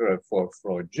essentially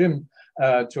for Jim,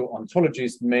 to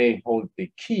ontologies may hold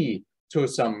the key to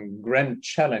some grand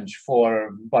challenge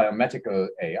for biomedical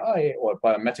AI or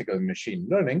biomedical machine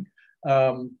learning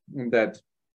that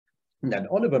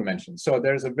Oliver mentioned. So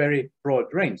there's a very broad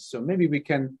range. So maybe we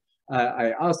can,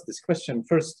 I asked this question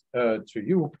first to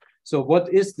you. So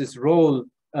what is this role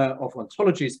of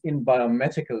ontologies in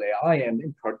biomedical AI, and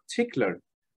in particular,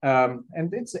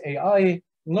 and it's AI,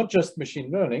 not just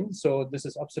machine learning, so this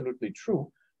is absolutely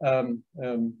true.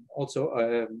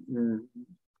 Also,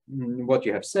 what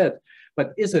you have said,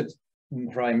 but is it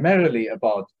primarily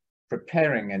about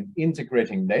preparing and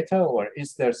integrating data, or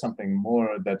is there something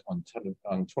more that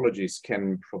ontologies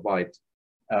can provide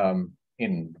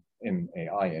in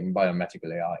AI, in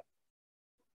biomedical AI?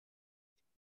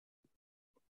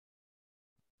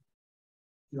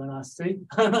 You want to say?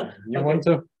 You want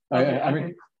to? I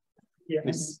mean, yeah,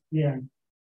 please. yeah.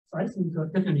 So I think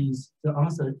definitely the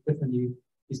answer definitely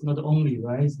is not only,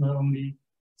 right? It's not only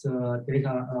the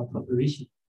data preparation.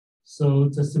 So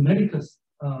the semantics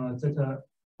that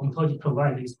ontology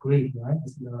provide is great, right?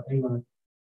 As everyone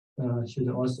should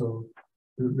also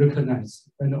recognize.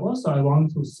 And also I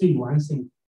want to say one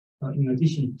thing in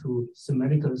addition to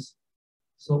semantics.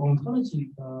 So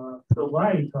ontology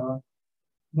provide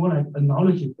more like a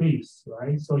knowledge base,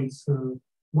 right? So it's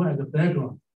more like a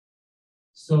background.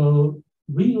 So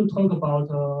when you talk about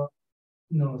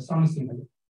something like,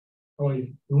 or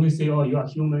when we say, oh, you are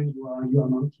human, you are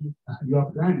monkey, you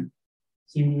are plant.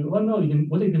 So you all know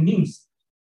what it means,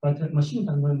 but machine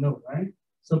cannot know, right?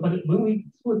 So, but when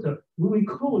we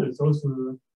code those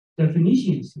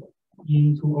definitions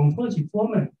into ontology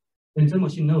format, then the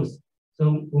machine knows.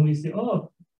 So when we say,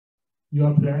 oh, you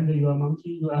are plant, you are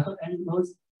monkey, you are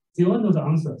animals, they all know the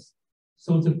answers.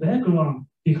 So the background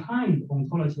behind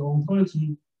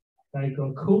ontology like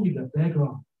coded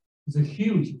background is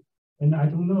huge. And I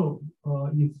don't know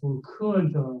if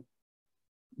current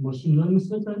machine learning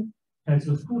system has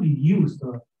fully used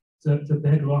the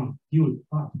background built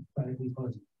up by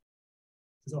ontology.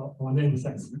 So I want to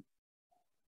emphasize.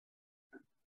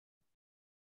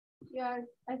 Yeah,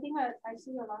 I think I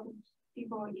see a lot of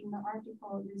people in the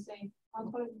article, they say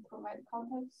ontology provide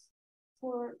context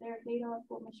for their data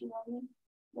for machine learning.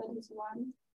 That is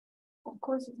one. Of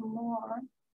course, it's more.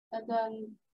 And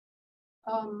then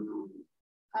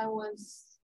I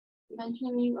was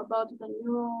mentioning about the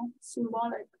neural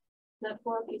symbolic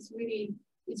network is really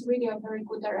a very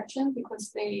good direction,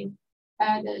 because they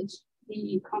added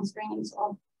the constraints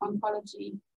of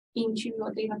ontology into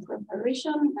your data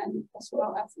preparation and as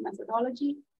well as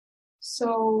methodology.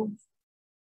 So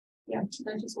yeah,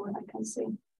 that is what I can say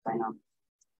right now.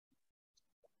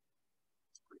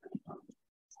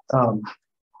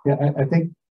 Yeah, I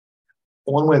think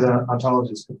one way that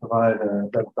ontologies could provide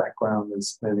that background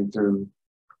is maybe through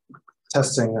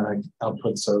testing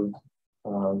outputs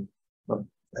of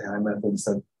AI methods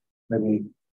that maybe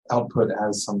output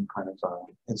as some kind of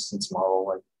instance model,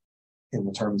 like in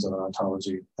the terms of an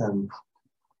ontology, and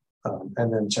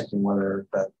then checking whether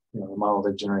that the model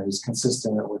they generate is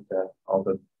consistent with all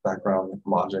the background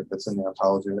logic that's in the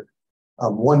ontology.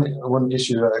 One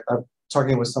issue I'm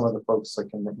talking with some of the folks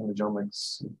like in the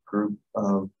genomics group.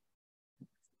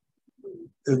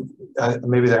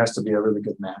 Maybe there has to be a really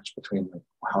good match between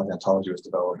how the ontology was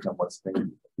developed and what's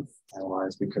being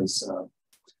analyzed, because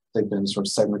they've been sort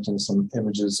of segmenting some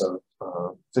images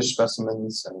of fish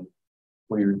specimens, and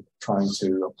we're trying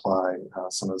to apply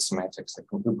some of the semantics like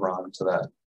Ubron to that.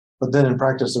 But then in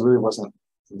practice, there really wasn't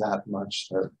that much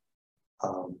to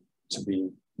be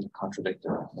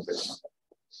contradicted with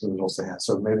the results they had.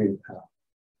 So maybe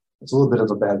it's a little bit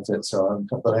of a bad fit. So,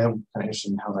 but I am kind of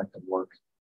interested in how that could work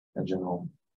in general.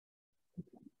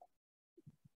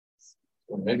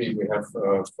 Well, maybe we have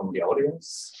from the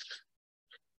audience.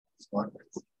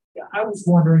 Yeah, I was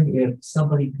wondering if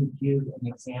somebody could give an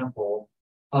example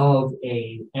of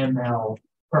a ML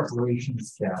preparation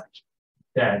step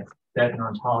that an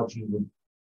ontology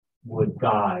would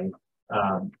guide.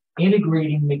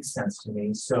 integrating makes sense to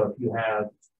me. So if you have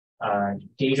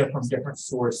data from different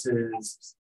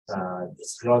sources,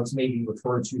 drugs may be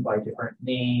referred to by different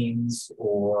names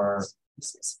or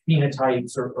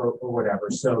phenotypes or whatever.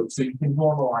 So you can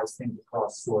normalize things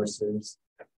across sources.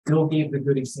 Bill gave the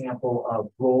good example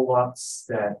of roll-ups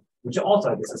which also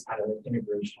I guess is kind of an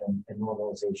integration and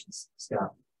normalization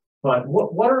step. But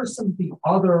what are some of the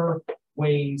other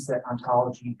ways that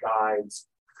ontology guides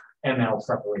ML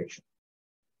preparation?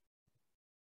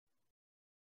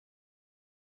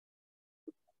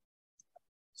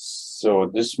 So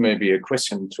this may be a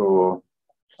question to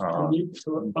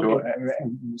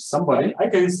somebody. I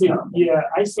can see. Yeah,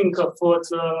 I think for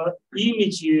the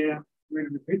image,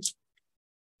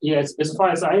 yes, as far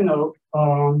as I know,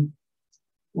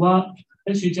 well,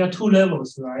 actually there are two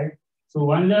levels, right? So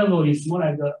one level is more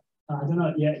like I don't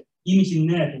know, image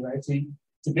net, right?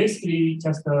 So basically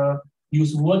just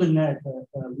use word net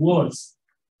words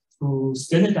to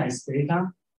standardize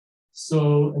data.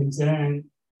 So and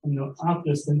then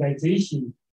after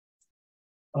standardization,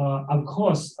 of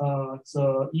course,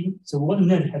 the word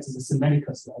net has the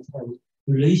semantics, right? Have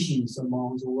relations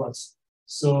among the words.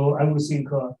 So I would think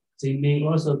they may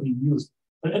also be used.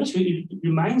 But actually, it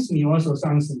reminds me also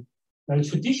something like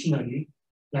traditionally,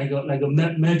 like a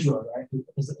measure, right?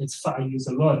 It's used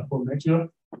a lot for measure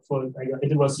for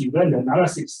it was event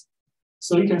analysis.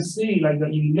 So you can see like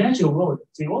in measure world,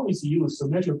 they always use the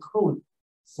measure code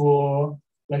for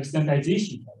like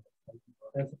standardization.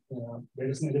 There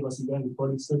was event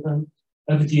reporting certain,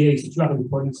 FDA is drug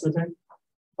reporting certain,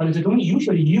 but they don't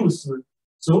usually use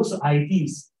those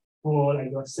IDs for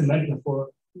like a semantic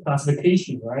for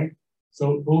classification, right?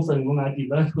 So often when I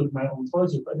develop with my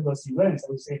ontology for adverse events, I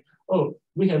would say, oh,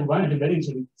 we have one advantage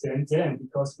than them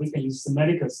because we can use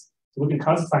semantics, so we can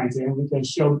classify them, we can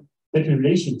show data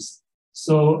relations.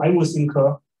 So I would think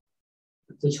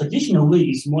the traditional way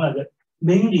is more like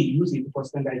mainly use it for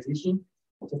standardization.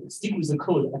 So stick with the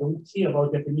code. I don't care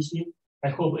about definition. I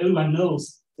hope everyone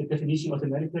knows the definition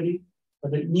automatically.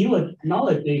 But the newer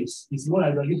nowadays is more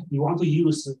like you want to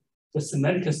use the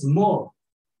semantics more.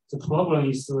 The problem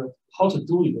is how to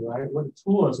do it, right? What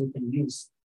tools we can use,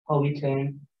 how we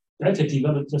can better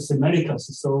develop the semantics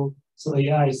so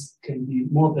AIs can be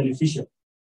more beneficial.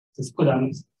 Just put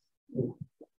on.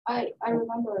 I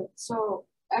remember. So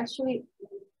actually,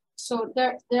 so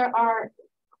there are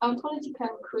ontology can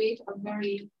create a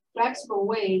very flexible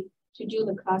way to do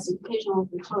the classification of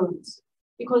the terms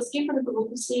because different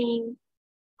groups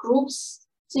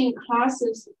seeing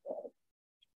classes,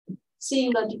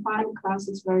 seeing the defined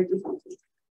classes very differently,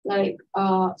 like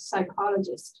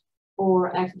psychologists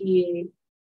or FDA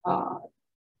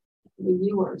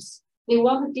reviewers. They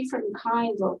want different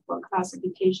kinds of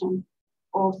classification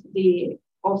of the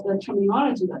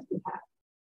terminology that we have.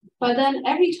 But then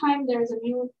every time there's a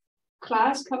new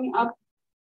class coming up,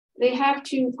 they have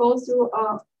to go through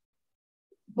a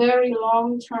very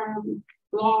long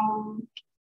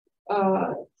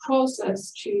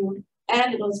process to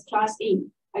add those class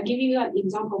in. I give you an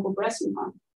example for breast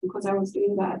implant because I was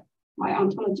doing that. My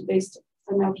ontology-based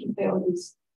NLP field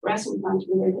is breast implant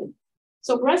related.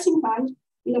 So breast implant,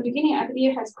 in the beginning,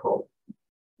 FDA has code.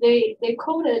 They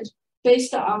coded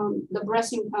based on the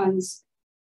breast implant's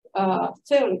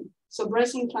filling. So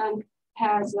breast implant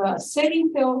has a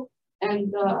saline fill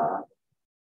and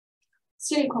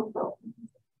silicone fill.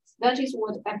 That is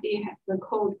what FDA has the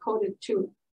code coded to.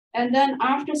 And then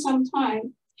after some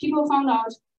time, people found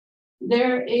out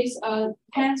there is a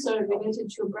cancer related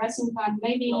to breast implant,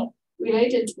 maybe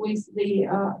related with the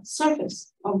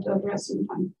surface of the breast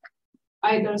implant,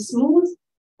 either smooth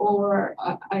or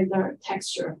either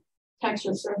texture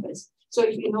surface. So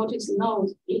if you notice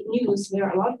news, there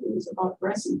are a lot of news about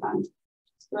breast implant,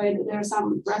 right? There are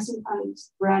some breast implant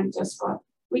brand just got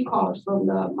recalled from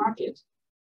the market.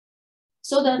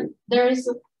 So then there is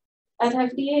at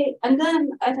FDA, and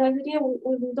then at FDA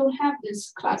we don't have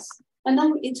this class, and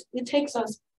then it takes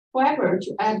us forever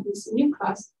to add this new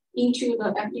class into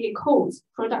the FDA codes,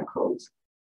 product codes.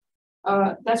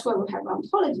 That's why we have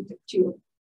ontology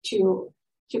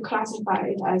to classify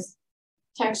it as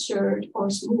textured or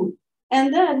smooth.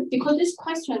 And then because this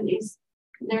question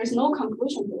there's no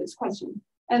conclusion to this question.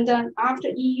 And then after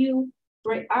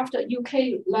UK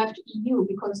left EU,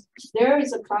 because there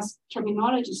is a class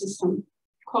terminology system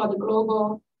called the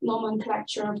Global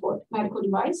Nomenclature for Medical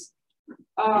Device.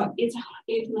 It's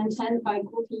maintained by a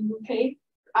group in UK.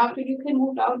 After UK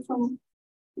moved out from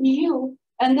EU,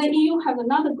 and then EU have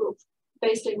another group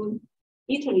based in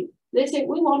Italy. They say,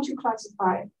 we want to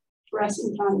classify breast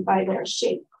implant by their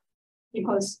shape,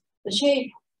 because the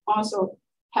shape also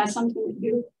has something to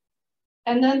do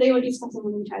And then they were discussing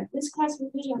when we had this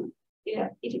classification. Yeah,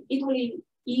 Italy,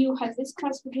 EU has this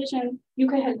classification,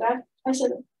 UK has that. I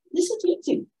said, this is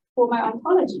easy for my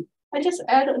ontology. I just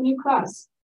add a new class,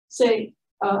 say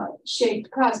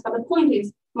shaped class. But the point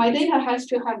is, my data has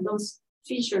to have those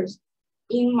features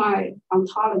in my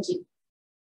ontology.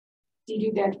 Did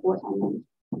you get what I meant?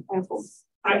 I hope.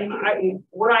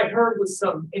 What I heard was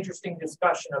some interesting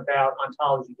discussion about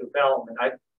ontology development.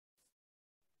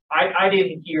 I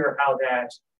didn't hear how that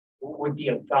would be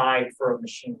a guide for a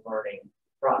machine learning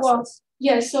process. Well,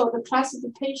 yeah, so the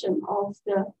classification of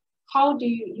how do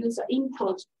you use the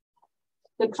input?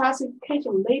 The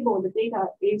classification label, the data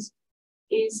is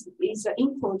the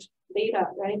input data,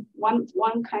 right?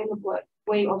 One kind of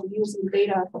way of using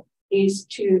data is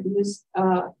to use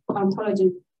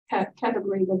ontology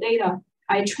category the data.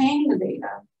 I train the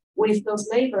data with those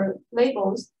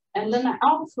labels, and then I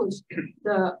output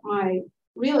my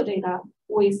real data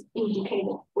with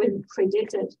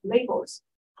predicted labels.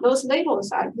 Those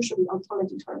labels are usually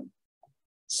ontology terms.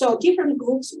 So different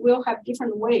groups will have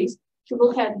different ways to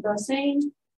look at the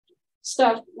same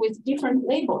stuff with different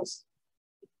labels.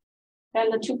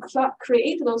 And to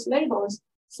create those labels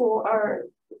for our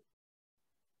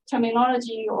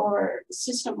terminology or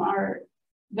system are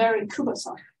very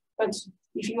cumbersome. But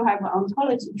if you have an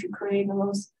ontology to create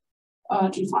those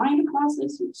defined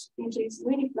classes, it is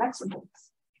really flexible.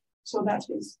 So that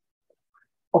is.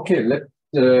 Okay,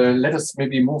 let us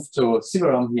maybe move to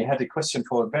Sivaram. He had a question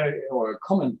or a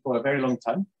comment for a very long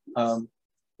time.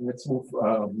 Let's move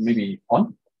maybe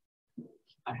on.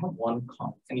 I have one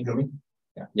comment. Can you hear me?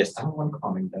 Yeah. Yes. I have one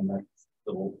comment, and that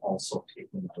will also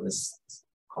take me to this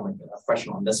comment,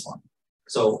 question on this one.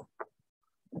 So,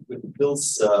 with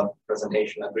Bill's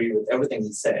presentation, I agree with everything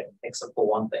he said, except for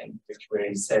one thing, where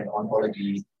he said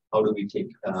ontology, how do we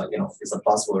take, is a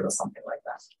buzzword or something like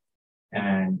that.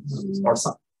 And, or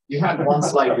some, you had one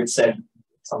slide which said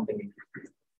something.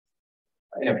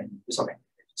 Anyway, it's okay.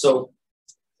 So,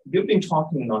 we've been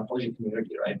talking in the ontology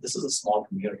community, right? This is a small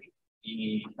community.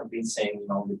 We have been saying,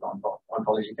 with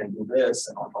ontology can do this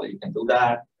and ontology can do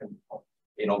that. And,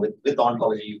 with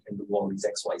ontology, you can do all these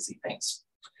XYZ things.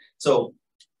 So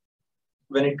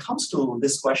when it comes to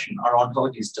this question, our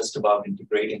ontology is just about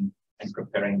integrating and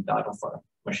preparing data for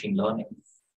machine learning.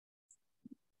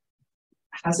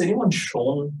 Has anyone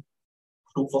shown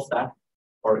proof of that?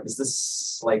 Or is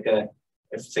this like a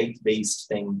faith-based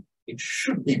thing? It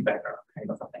should be better kind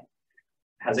of a thing.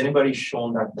 Has anybody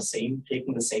shown that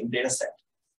taking the same data set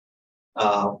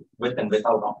with and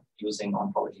without using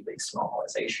ontology-based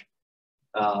normalization,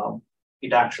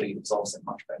 it actually results in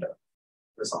much better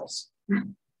results?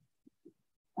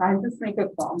 I'll just make a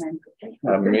comment. Okay?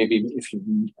 Maybe if you.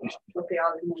 Okay,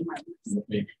 I'll remove my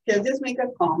voice. I'll just make a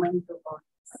comment about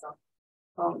stuff.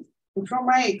 From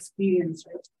my experience,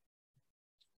 right?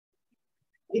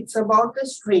 It's about the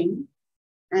string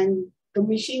and the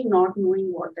machine not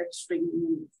knowing what that string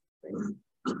means.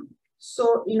 Right?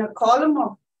 So in a column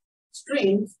of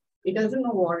strings, it doesn't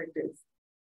know what it is.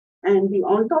 And the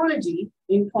ontology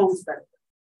informs that.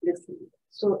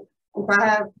 So if I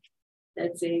have,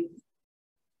 let's say,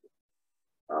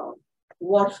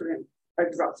 warfarin, a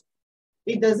drug,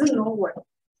 it doesn't know what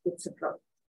it's a drug.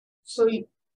 So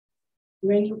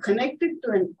when you connect it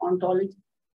to an ontology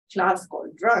class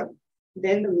called drug,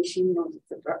 then the machine knows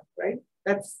it's a drug, right?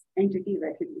 That's entity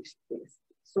recognition based.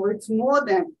 So it's more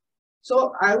than,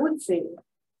 so I would say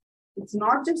it's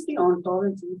not just the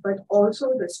ontology, but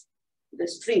also the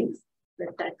strings, the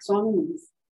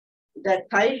taxonomies that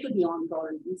tie to the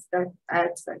ontologies that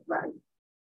adds that value.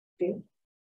 Okay.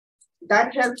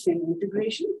 That helps in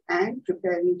integration and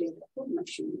preparing data for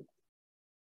machine learning.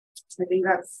 I think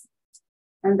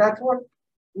that's what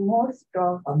most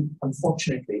of.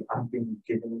 Unfortunately, I've been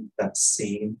given that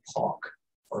same talk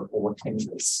for over 10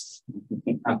 years.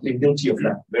 I've been guilty of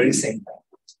that very same thing.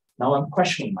 Now I'm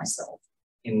questioning myself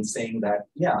in saying that,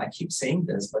 yeah, I keep saying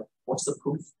this, but what's the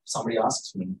proof? Somebody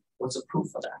asks me, what's the proof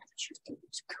for that?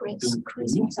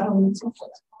 Chris. You have any proof for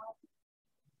that?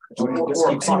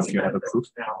 If you have a proof.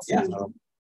 Yeah.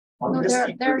 No, just there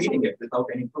keep are reading it without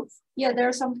any proof. Yeah, there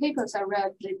are some papers I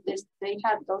read, they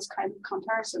had those kind of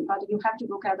comparison, but you have to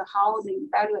look at how they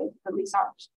evaluate the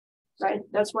results, right?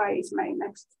 That's why it's my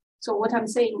next. So what I'm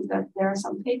saying is that there are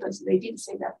some papers, they did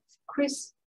say that.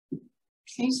 Chris,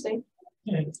 can you say?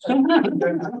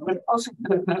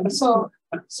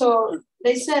 So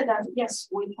they said that, yes,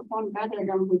 we perform better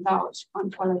than without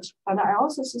ontology, but I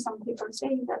also see some people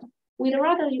saying that we'd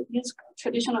rather use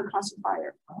traditional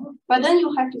classifier, but then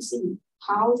you have to see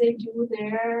how they do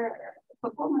their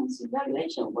performance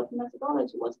evaluation, what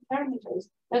methodology, what parameters.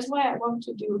 That's why I want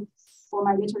to do for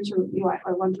my literature review.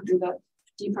 I want to do the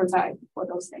deeper dive for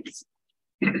those things.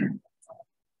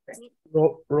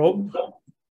 Rob?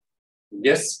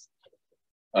 Yes.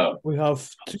 We have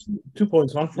two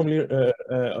points. One from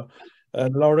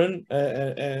Lauren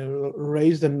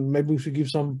raised, and maybe we should give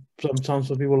some chance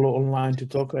for people online to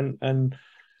talk. And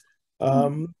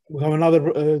we have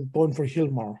another point for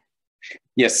Hilmar.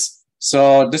 Yes.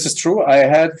 So this is true. I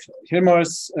had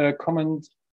Hilmar's comment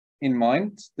in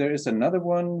mind. There is another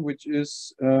one, which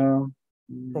is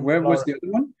where was the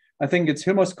other one? I think it's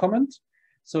Hilmar's comment.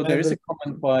 So there is a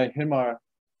comment by Hilmar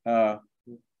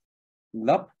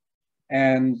Lab,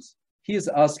 and he is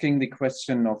asking the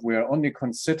question of we're only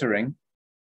considering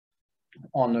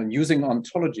on using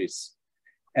ontologies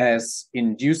as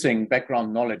inducing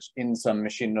background knowledge in some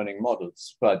machine learning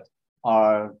models, but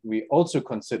are we also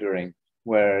considering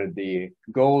where the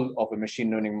goal of a machine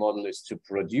learning model is to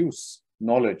produce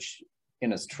knowledge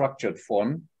in a structured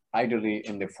form, ideally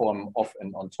in the form of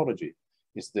an ontology?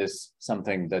 Is this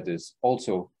something that is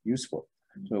also useful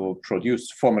to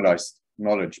produce formalized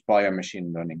knowledge by a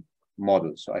machine learning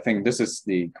model? So I think this is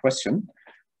the question.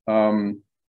 And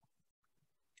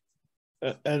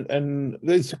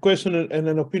it's a question and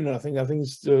an opinion. I think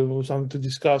it's something to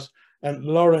discuss. And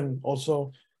Lauren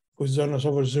also, who's joined us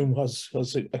over Zoom, has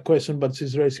a question, but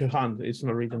she's raised her hand. It's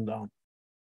not written down.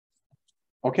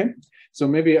 Okay, so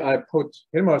maybe I put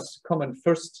Hilmar's comment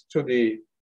first to the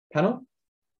panel.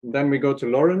 Then we go to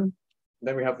Lauren.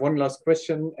 Then we have one last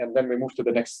question, and then we move to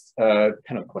the next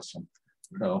panel question.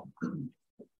 So,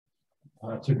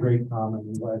 it's a great comment.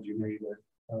 I'm glad you made it.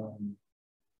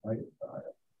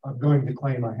 I'm going to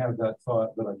claim I had that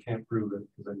thought, but I can't prove it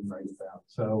because I didn't write it down.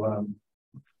 So,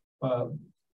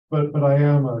 but I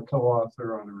am a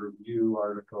co-author on a review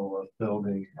article of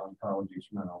building ontologies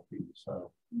from NLP.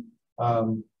 So,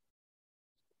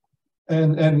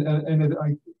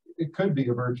 it could be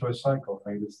a virtuous cycle,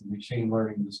 right? It's the machine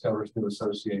learning discovers new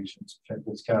associations,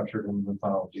 gets captured in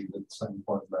mythology that's then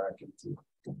plugged back into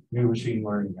new machine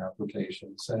learning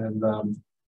applications. And,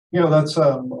 that's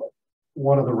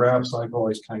one of the raps I've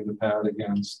always kind of had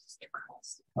against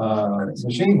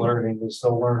machine learning is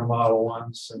they'll learn a model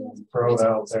once and throw it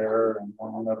out there and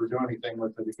we'll never do anything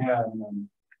with it again. And,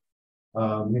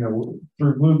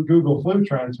 through Google Flu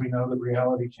Trends, we know that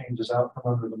reality changes out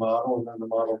from under the model and then the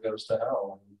model goes to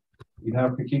hell. And you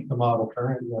have to keep the model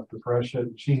current, you have to refresh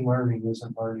it. Machine learning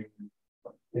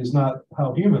is not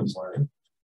how humans learn.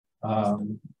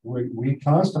 We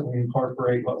constantly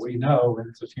incorporate what we know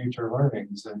into future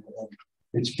learnings, and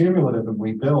it's cumulative and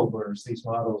we build, whereas these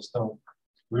models don't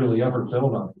really ever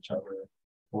build on each other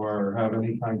or have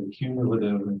any kind of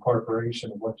cumulative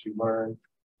incorporation of what you learn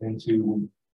into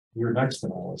your next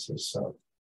analysis. So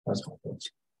that's my thoughts.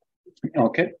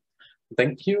 Okay,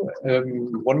 thank you.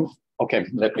 Okay,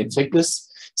 let me take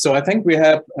this. So I think we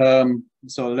have,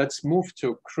 so let's move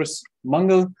to Chris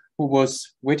Mungle, who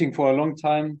was waiting for a long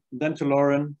time, then to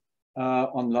Lauren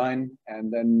online,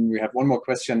 and then we have one more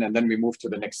question, and then we move to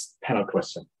the next panel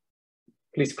question.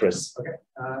 Please, Chris. Okay.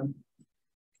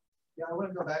 Yeah, I want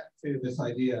to go back to this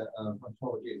idea of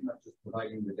ontology, not just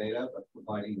providing the data, but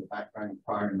providing the background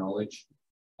prior knowledge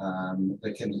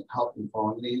that can help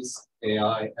inform these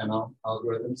AI ML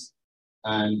algorithms.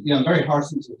 And I'm very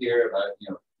heartened to hear about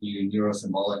new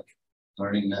neurosymbolic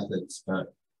learning methods,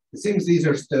 but it seems these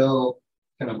are still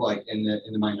kind of like in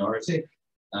the minority.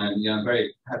 And I'm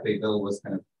very happy Bill was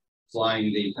kind of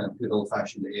flying the kind of good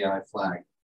old-fashioned AI flag.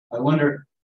 I wonder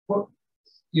what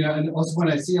and also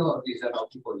when I see a lot of these ML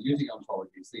people using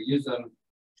ontologies, they use them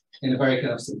in a very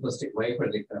kind of simplistic way where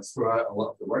they kind of throw out a lot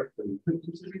of the work that we put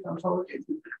into these ontologies.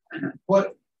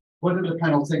 What do the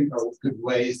panel think are good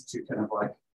ways to kind of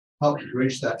like help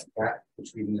bridge that gap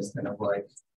between this kind of like,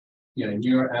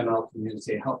 neuro ML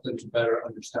community, help them to better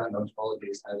understand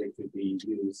ontologies, how they could be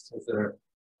used? Is there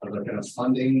other kind of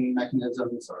funding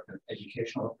mechanisms or kind of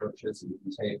educational approaches that you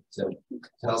can take to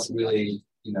help really,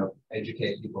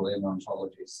 educate people in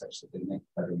ontologies such that they make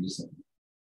better use of them?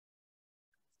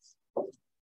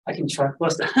 I can try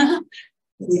first. I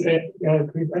think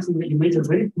that you made a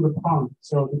very good point.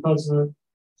 So because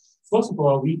first of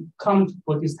all, we come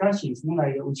for discussions, more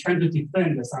like we try to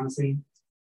defend something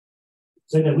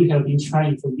that we have been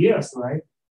trying for years, right?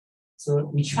 So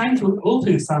we try to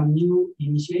open some new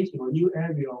initiative or new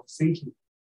area of thinking.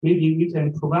 Maybe we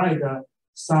can provide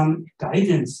some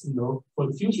guidance, for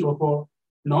the future or for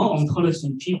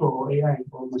non-ontology people or AI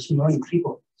or machine learning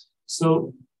people.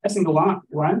 So I think one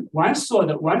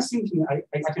thinking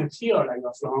I can hear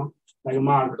from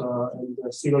Mark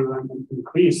and Cyril and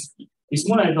Chris, it's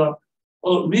more like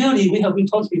Oh, really, we have been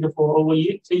talking for over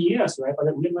 10 years, right?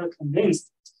 But we were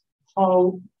convinced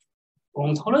how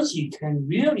ontology can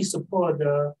really support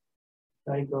the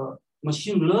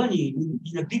machine learning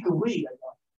in a bigger way.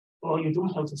 Or you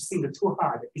don't have to think too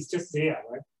hard. It's just there,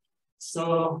 right?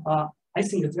 So I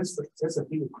think that's a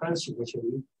big question,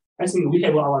 actually. I think we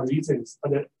have our reasons,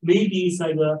 but maybe it's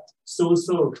like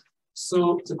so-so.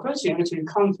 So the question actually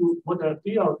comes to what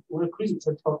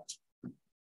Christopher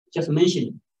just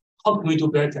mentioned. How can we do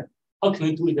better? How can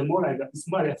we do it more like it's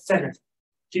more like a fact?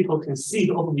 People can see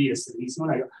it obviously. It's not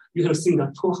like you have to think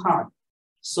too hard.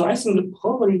 So I think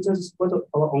probably just what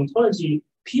our ontology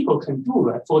people can do,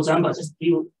 right? For example, just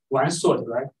give one thought,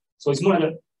 right? So it's more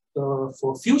like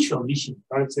for future mission,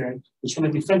 rather than we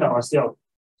trying to defend ourselves.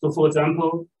 So for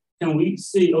example, can we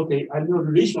say, okay, I know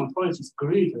relational ontology is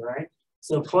great, right?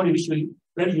 So probably we should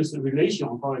better use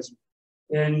relational ontology.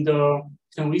 And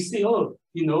can we say, oh,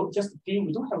 you know, just give,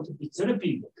 we don't have to be very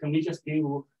big. Can we just give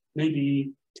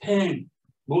maybe 10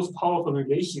 most powerful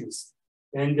relations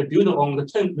and build on the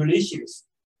 10 relations?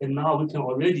 And now we can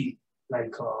already,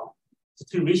 like, the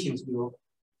 10 relations will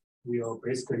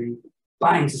basically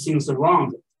bind things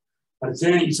around. But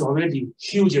then it's already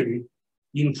hugely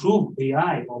improve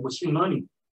AI or machine learning.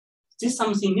 This is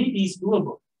something maybe is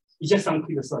doable. It's just some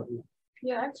quick thought.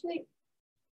 Yeah, actually,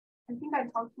 I think I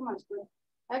talked too much, but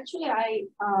actually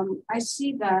I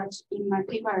see that in my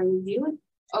paper I reviewed,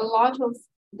 a lot of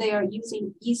they are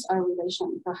using is-a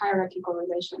relation, the hierarchical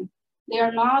relation. They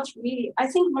are not really, I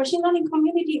think machine learning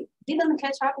community didn't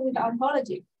catch up with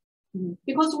ontology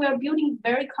because we are building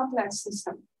very complex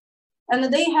system.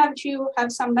 And they have to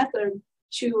have some method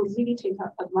to really take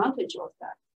advantage of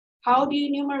that. How do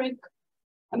you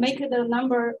make the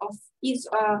number of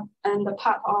is-a and the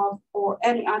part of or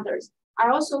any others? I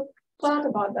also thought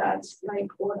about that, like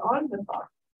what Oliver thought.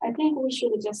 I think we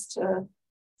should just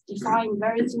define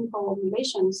very simple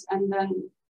relations and then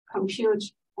compute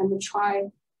and try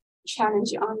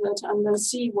challenge on it and then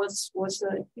see what's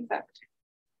the effect.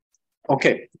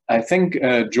 Okay, I think,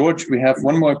 George, we have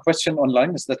one more question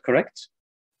online. Is that correct?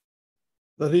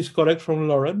 That is correct, from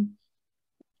Lauren.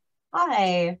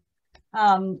 Hi.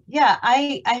 Yeah,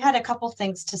 I had a couple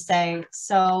things to say.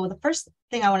 So the first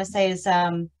thing I want to say is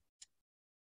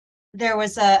there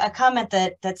was a comment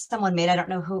that someone made. I don't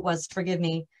know who it was. Forgive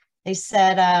me. They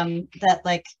said that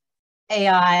like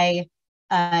AI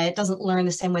it doesn't learn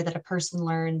the same way that a person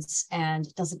learns, and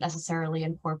it doesn't necessarily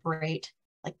incorporate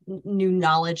like new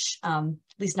knowledge, at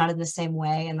least not in the same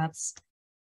way. And that's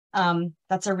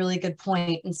a really good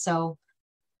point. And so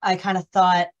I kind of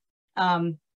thought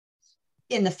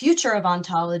in the future of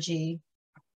ontology,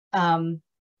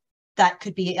 that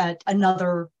could be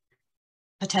another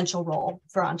potential role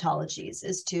for ontologies,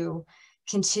 is to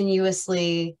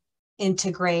continuously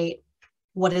integrate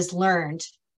what is learned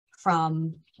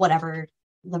from whatever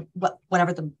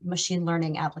the machine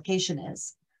learning application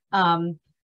is.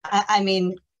 I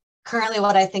mean, currently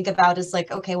what I think about is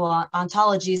like, okay, well,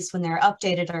 ontologies, when they're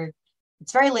updated,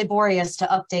 it's very laborious to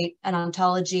update an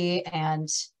ontology and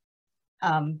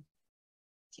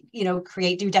you know,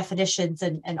 create new definitions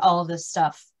and all of this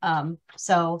stuff.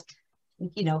 So,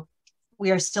 you know,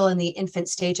 we are still in the infant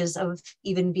stages of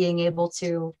even being able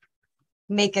to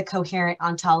make a coherent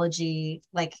ontology.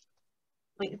 Like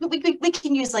we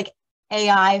can use like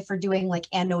AI for doing like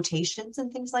annotations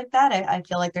and things like that. I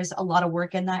feel like there's a lot of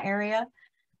work in that area.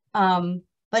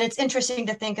 But it's interesting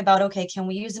to think about, okay, can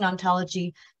we use an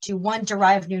ontology to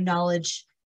derive new knowledge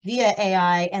via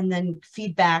AI and then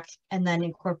feedback and then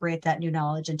incorporate that new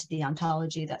knowledge into the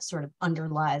ontology that sort of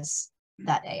underlies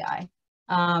that AI.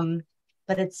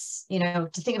 But it's, you know,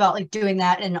 to think about like doing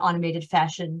that in an automated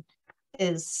fashion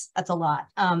that's a lot.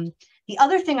 The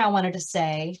other thing I wanted to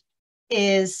say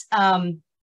is,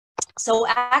 so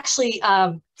actually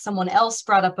someone else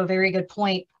brought up a very good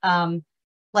point.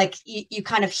 Like you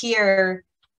kind of hear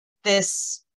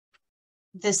this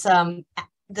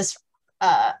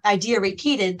idea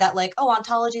repeated that like, oh,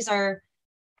 ontologies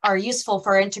are useful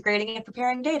for integrating and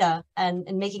preparing data and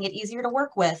making it easier to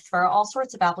work with for all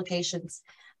sorts of applications.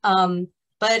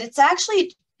 But it's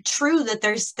actually true that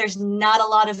there's not a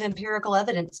lot of empirical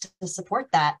evidence to support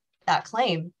that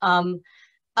claim.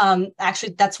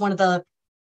 Actually, that's one of the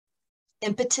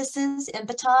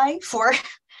impeti for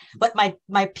what my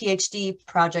PhD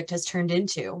project has turned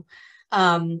into,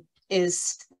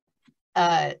 is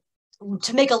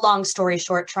to make a long story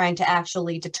short, trying to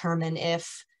actually determine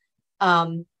if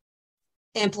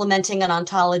implementing an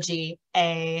ontology,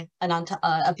 a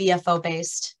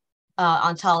BFO-based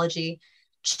ontology,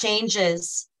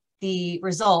 changes the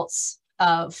results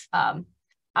of,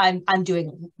 I'm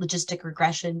doing logistic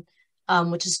regression,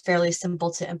 which is fairly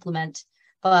simple to implement.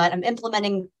 But I'm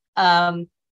implementing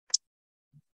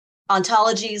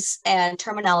ontologies and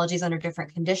terminologies under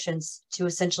different conditions to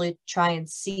essentially try and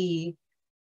see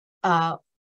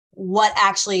what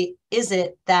actually is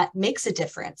it that makes a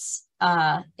difference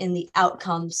in the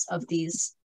outcomes of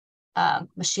these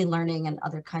machine learning and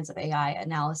other kinds of AI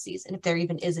analyses, and if there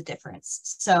even is a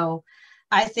difference. So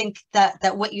I think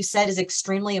that what you said is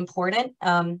extremely important,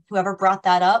 whoever brought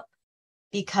that up,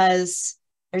 because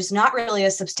there's not really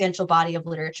a substantial body of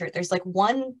literature. There's like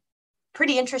one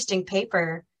pretty interesting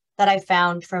paper that I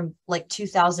found from like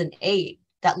 2008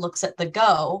 that looks at the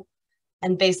Go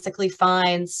and basically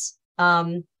finds,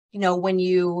 when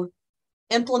you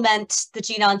implement the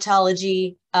gene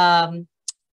ontology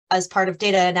as part of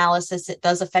data analysis, it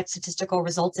does affect statistical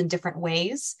results in different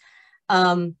ways.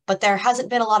 But there hasn't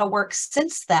been a lot of work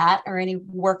since that, or any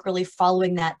work really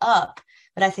following that up.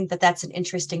 But I think that that's an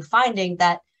interesting finding,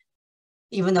 that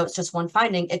even though it's just one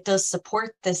finding, it does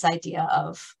support this idea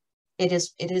of it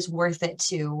is worth it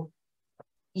to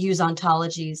use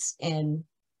ontologies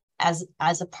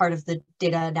as a part of the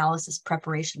data analysis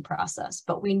preparation process.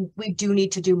 But we do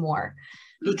need to do more,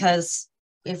 because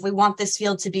if we want this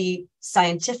field to be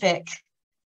scientific,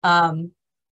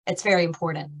 it's very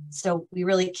important. So we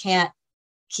really can't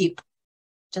keep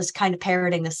just kind of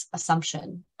parroting this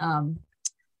assumption.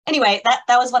 Anyway,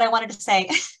 that was what I wanted to say.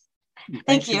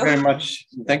 Thank you very much.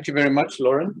 Thank you very much,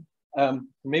 Lauren.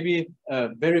 Maybe a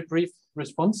very brief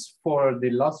response for the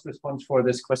last response for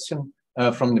this question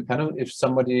from the panel, if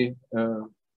somebody.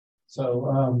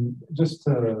 Just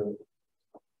to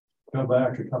go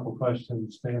back a couple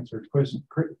questions to answer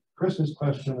Chris's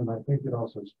question, and I think it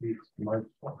also speaks to my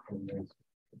question.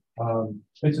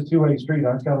 It's a two-way street.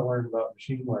 I've got to learn about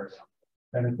machine learning,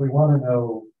 and if we want to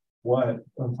know what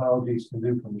ontologies can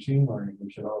do for machine learning, we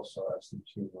should also ask the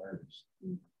machine learners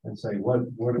and say, what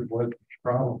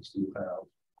problems do you have,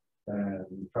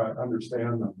 and try to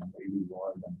understand them, and maybe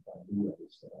one of them find new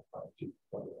ways to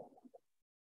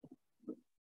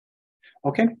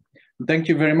Okay, thank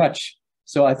you very much.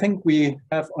 So I think we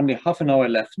have only half an hour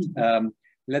left.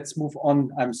 Let's move on.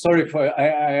 I'm sorry for,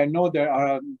 I know there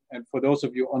are, and for those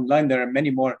of you online, there are many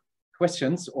more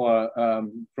questions or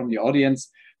from the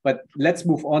audience, but let's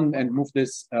move on and move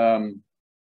this on.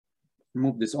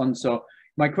 So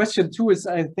my question too is,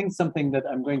 I think, something that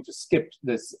I'm going to skip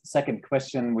this second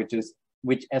question, which is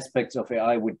which aspects of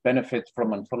AI would benefit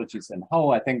from ontologies and how.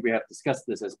 I think we have discussed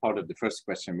this as part of the first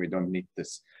question. We don't need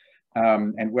this.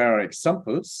 And where are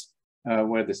examples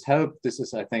where this helped? This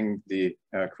is, I think, the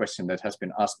question that has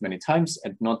been asked many times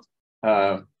and not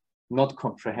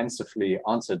comprehensively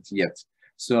answered yet.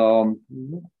 So,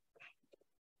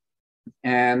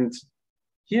 and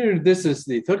here, this is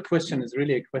the third question, is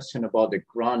really a question about a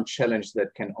grand challenge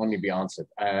that can only be answered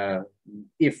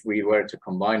if we were to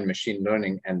combine machine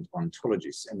learning and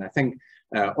ontologies. And I think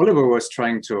Oliver was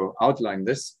trying to outline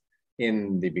this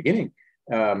in the beginning.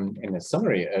 In a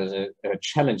summary, as a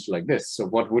challenge like this. So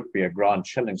what would be a grand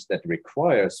challenge that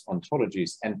requires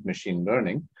ontologies and machine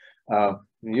learning?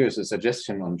 Here's a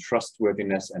suggestion on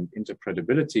trustworthiness and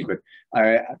interoperability, but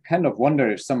I kind of wonder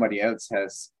if somebody else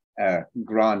has a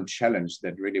grand challenge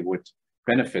that really would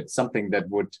benefit, something that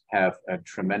would have a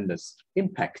tremendous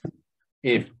impact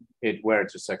if it were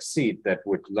to succeed, that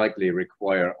would likely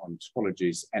require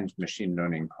ontologies and machine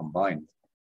learning combined.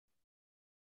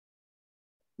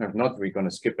 If not, we're going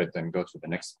to skip it and go to the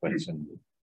next question.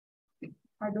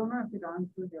 I don't know if it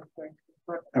answers your question,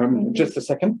 but just a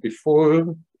second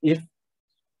before, if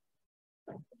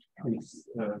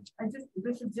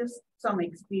this is just some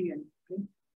experience. Okay?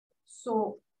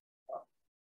 So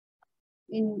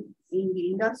in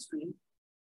the industry,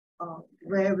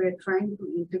 where we're trying to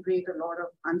integrate a lot of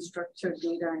unstructured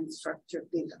data and structured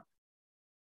data,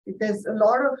 there's a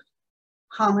lot of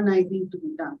harmonizing to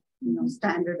be done.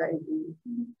 Standardizing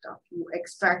stuff. You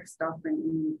extract stuff and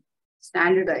you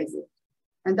standardize it.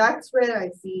 And that's where I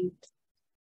see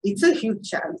it's a huge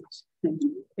challenge.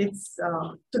 It's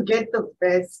to get the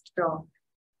best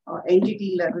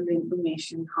entity level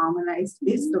information harmonized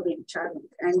is the big challenge.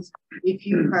 And if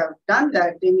you have done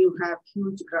that, then you have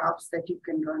huge graphs that you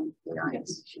can run AI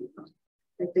machine.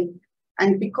 I think,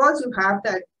 and because you have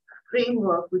that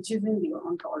framework, which is in the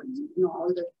ontology,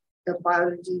 all the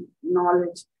biology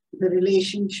knowledge, the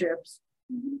relationships,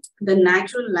 the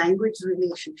natural language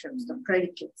relationships, the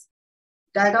predicates,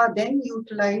 that are then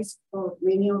utilized for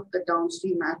many of the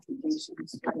downstream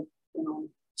applications, like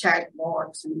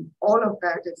chatbots, and all of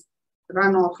that is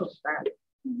run off of that.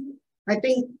 I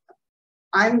think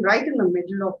I'm right in the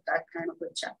middle of that kind of a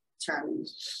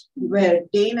challenge, where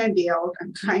day in and day out,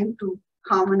 I'm trying to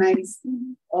harmonize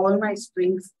all my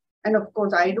strings. And of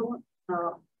course, I don't,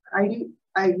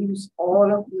 I use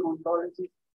all of the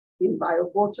ontology in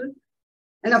BioPortal.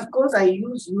 And of course, I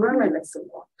use UMLS a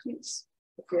lot,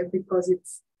 okay, because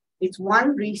it's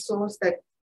one resource that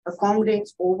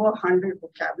accommodates over 100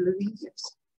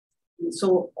 vocabularies. And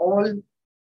so all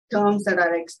terms that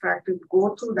are extracted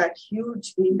go through that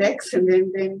huge index and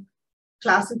then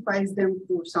classifies them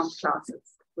to some classes,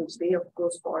 which they of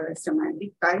course call as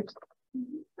semantic types.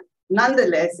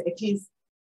 Nonetheless, at least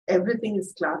everything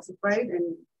is classified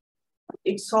and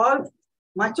it solved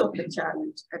much of the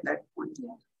challenge at that point.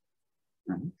 Yeah.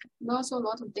 And also a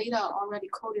lot of data already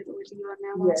coded with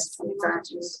UML. Yes,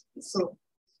 exactly. So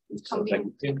it's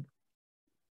convenient.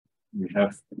 We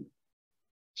have.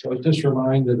 So I was just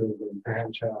reminded of the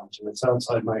grand challenge, and it's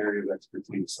outside my area of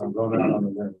expertise. So I'm going out on the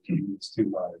limb. It's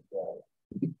too hard.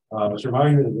 I was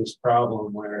reminded of this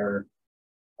problem where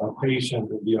a patient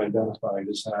would be identified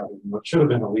as having what should have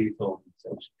been a lethal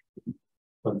mutation,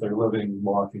 but they're living,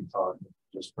 walking, talking,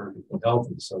 just perfectly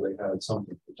healthy. So they had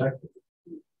something protective.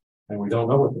 And we don't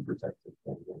know what the protective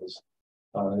thing is.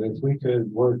 If we could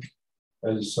work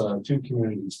as two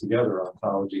communities together,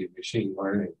 ontology and machine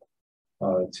learning,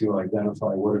 to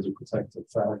identify what are the protective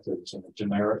factors and a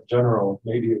general,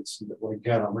 maybe it's,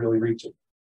 again, I'm really reaching,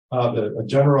 a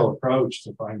general approach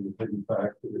to finding hidden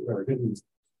factors or hidden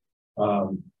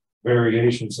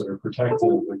variations that are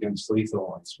protective against lethal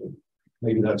ones.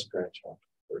 Maybe that's a great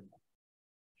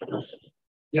challenge.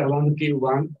 Yeah, I want to give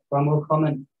one more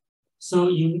comment. So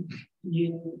in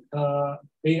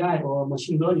AI or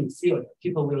machine learning field,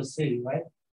 people will say, right,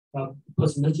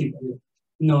 cosmetically,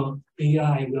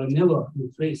 AI will never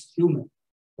replace human,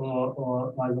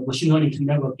 or the machine learning can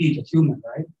never beat a human,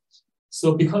 right?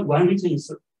 So because one reason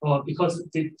is because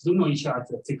they don't know each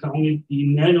other, they can only be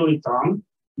narrowed down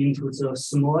into the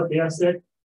small data set,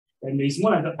 and it's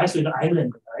more like actually the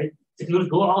island, right? They cannot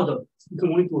go out of it. You can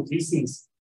only do these things.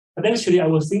 But actually, I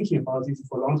was thinking about this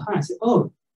for a long time. I said,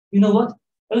 oh, you know what?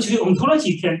 Actually,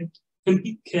 ontology can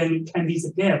be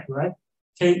the gap, right?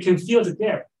 Can fill the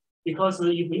gap. Because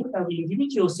if you have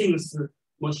individual things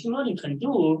machine learning can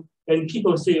do, and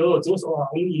people say, oh, those are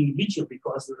only individual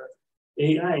because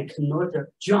AI cannot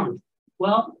jump.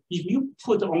 Well, if you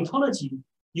put ontology,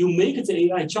 you make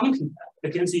the AI jumping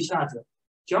against each other,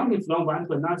 jumping from one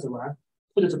to another one,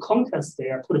 put the context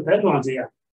there, put the background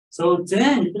there. So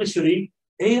then actually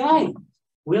AI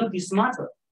will be smarter.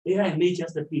 AI may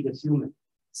just be the human.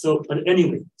 So, but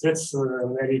anyway, that's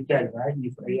very bad, right?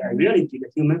 If AI really be the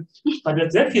human, but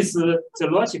that is the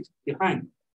logic behind.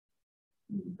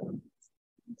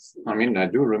 I mean, I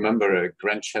do remember a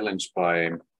grand challenge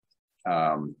by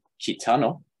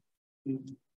Kitano,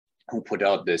 who put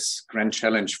out this grand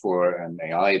challenge for an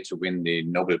AI to win the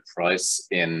Nobel Prize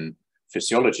in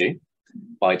physiology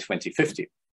by 2050.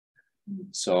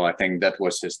 So I think that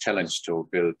was his challenge, to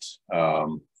build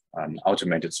an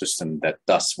automated system that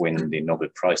does win the Nobel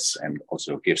Prize and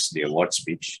also gives the award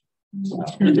speech.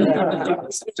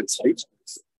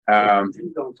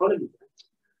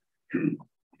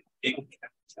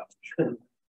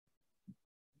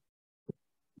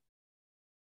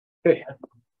 Okay.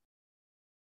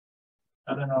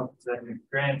 I don't know if it's a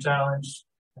grand challenge.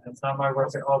 It's not my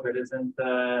work at all, but isn't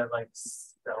like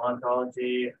cell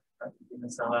ontology, human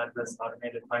cell atlas,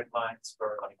 automated pipelines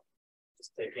for like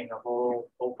just taking a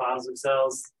whole piles of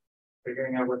cells,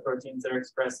 figuring out what proteins they're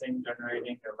expressing,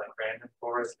 generating a like random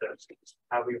forest of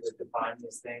how we would define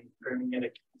these things, pruning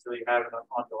it until you have an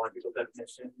ontological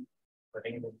definition,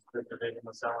 putting it into the division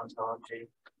of cell ontology,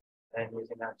 and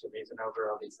using that to reason over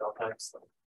all these cell types, like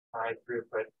high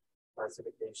throughput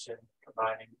classification,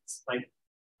 combining. It's like,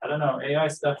 I don't know, AI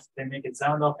stuff, they make it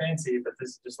sound all fancy, but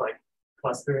this is just like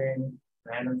clustering,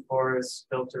 random forest,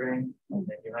 filtering, and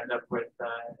then you end up with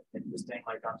interesting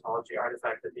like ontology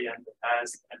artifact at the end that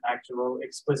has an actual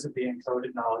explicitly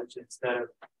encoded knowledge instead of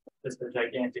just a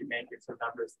gigantic matrix of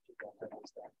numbers that you don't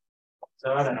understand.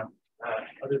 So I don't know.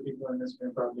 Other people in this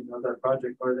room probably know that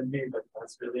project more than me, but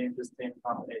that's really interesting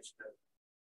combination of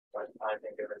what I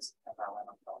think of as ML and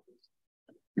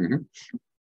ontology.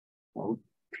 Well,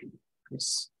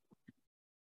 yes.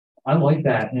 I like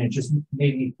that, and it just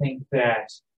made me think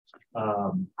that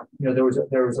there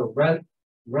was a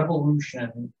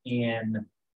revolution in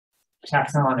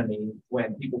taxonomy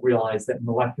when people realized that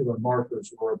molecular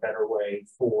markers were a better way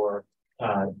for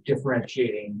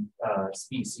differentiating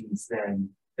species than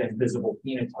visible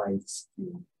phenotypes.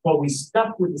 But we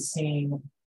stuck with the same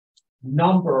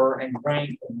number and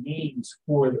rank and names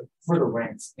for the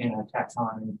ranks in a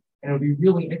taxonomy, and it would be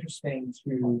really interesting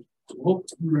to look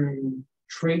through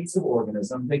traits of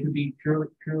organisms. They could be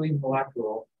purely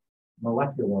molecular,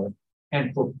 molecular,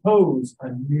 and propose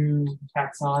a new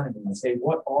taxonomy and say,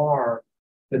 what are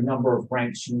the number of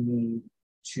ranks you need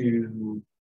to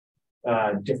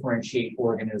differentiate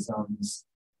organisms?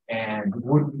 And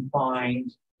would we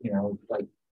find,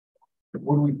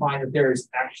 would we find that there's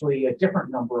actually a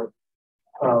different number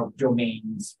of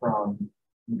domains from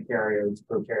eukaryotes,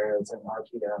 prokaryotes, and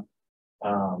archaea?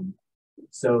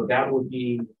 So that would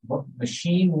be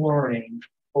machine learning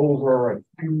over a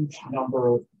huge number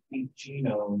of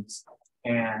genomes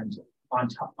and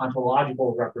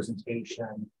ontological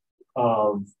representation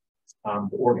of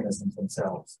the organisms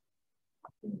themselves.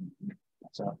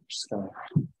 So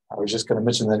I was just going to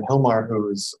mention that Hilmar,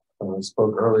 who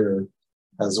spoke earlier,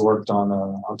 has worked on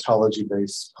an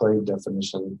ontology-based clade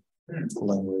definition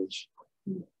language.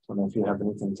 I don't know if you have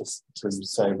anything to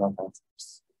say about that.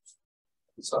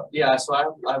 So yeah, so I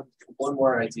have one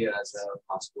more idea as a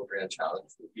possible grand challenge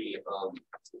would be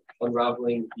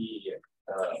unraveling the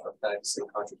effects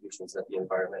and contributions that the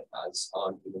environment has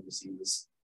on human disease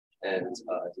and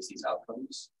disease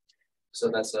outcomes.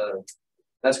 So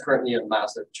that's currently a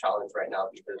massive challenge right now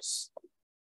because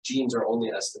genes are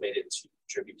only estimated to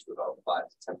contribute to about 5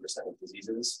 to 10% of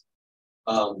diseases.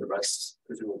 The rest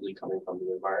presumably coming from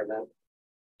the environment.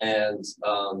 And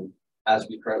as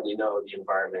we currently know, the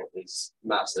environment is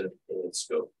massive in its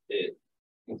scope. It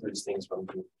includes things from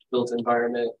the built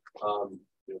environment,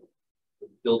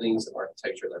 buildings and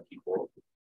architecture that people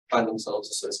find themselves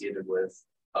associated with,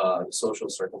 the social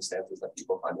circumstances that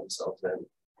people find themselves in,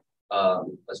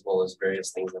 as well as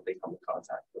various things that they come in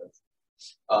contact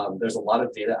with. There's a lot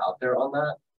of data out there on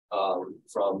that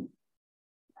from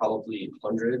probably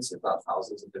hundreds, if not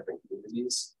thousands of different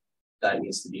communities that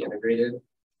needs to be integrated.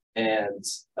 And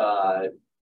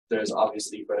there's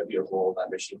obviously going to be a role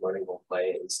that machine learning will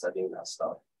play in studying that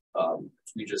stuff.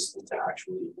 We just need to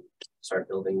actually start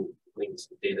building linked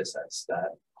data sets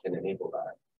that can enable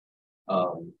that.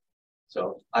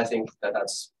 So I think that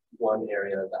that's one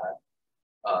area that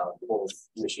both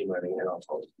machine learning and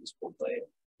ontologies will play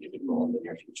a big role in the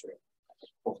near future,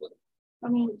 hopefully. I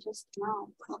mean, just now,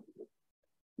 probably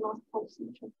not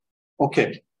possible.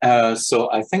 Okay,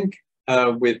 so I think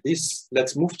with this,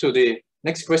 let's move to the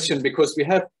next question because we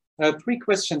have 3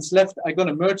 questions left. I'm going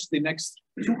to merge the next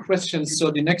 2 questions.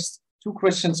 So the next 2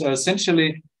 questions are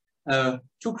essentially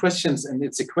 2 questions, and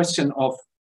it's a question of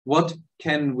what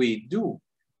can we do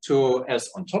to, as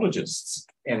ontologists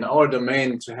in our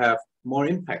domain, to have more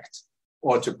impact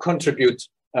or to contribute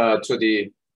to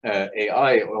the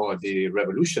AI or the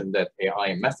revolution that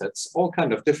AI methods, all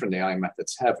kind of different AI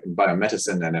methods have in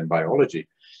biomedicine and in biology.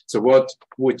 So what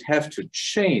would have to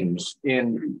change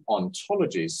in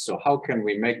ontologies? So how can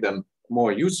we make them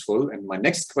more useful? And my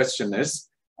next question is,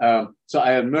 so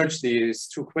I merged these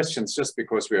 2 questions just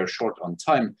because we are short on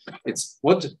time. It's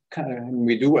what can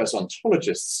we do as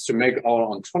ontologists to make our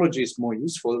ontologies more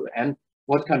useful, and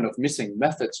what kind of missing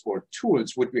methods or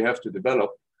tools would we have to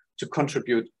develop to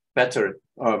contribute better,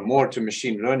 more to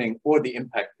machine learning or the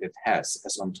impact it has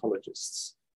as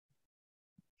ontologists?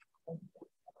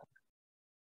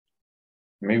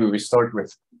 Maybe we start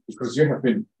with, because you have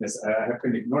been, I have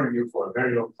been ignoring you for a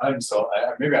very long time, so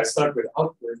maybe I start with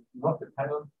not the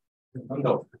panel.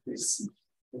 No, please.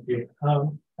 Okay.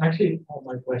 Actually, all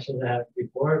my questions I had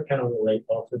before kind of relate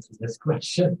also to this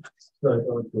question. So it's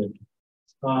all good.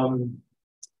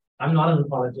 I'm not an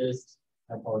ontologist.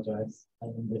 I apologize.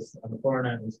 I'm a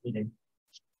foreigner in this meeting.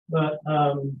 But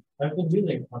I've been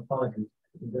using ontology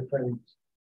in different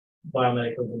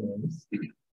biomedical domains.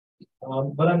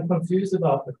 But I'm confused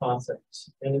about the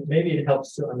concept, and maybe it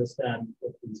helps to understand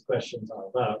what these questions are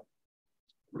about.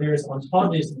 There's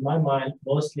ontologies in my mind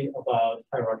mostly about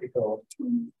hierarchical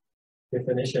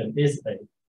definition is a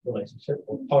relationship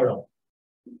or part of.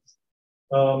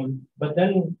 But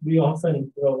then we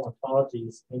often throw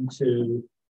ontologies into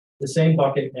the same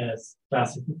bucket as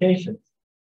classifications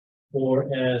or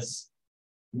as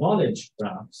knowledge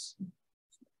graphs.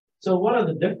 So what are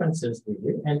the differences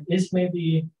really? And is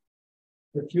maybe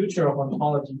the future of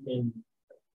ontology in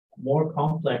more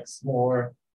complex,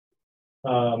 more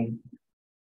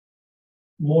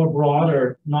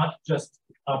broader, not just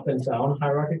up and down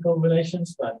hierarchical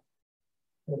relations, but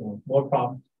more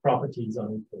properties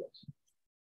on each relation?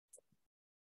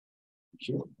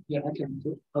 Sure. Yeah, I can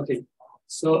do. Okay.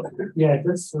 So yeah,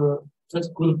 that's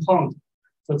good point.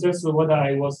 So that's what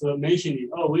I was mentioning.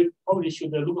 Oh, we probably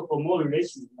should look for more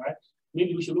relations, right?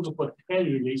 Maybe we should look for 10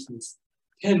 relations,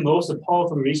 10 most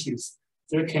powerful relations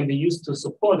that can be used to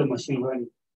support the machine learning.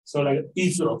 So like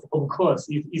Isra, of course,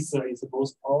 if Isra is the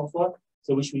most powerful,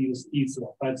 so we should use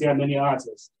Isra. But there are many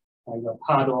others, like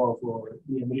Padov or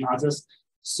many others.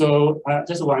 So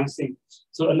just one thing.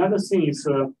 So another thing is,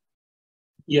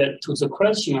 yeah, to the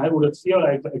question, I would feel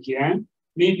like, again,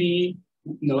 maybe,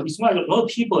 it's not a lot of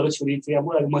people actually, they are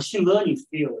more like machine learning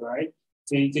field, right?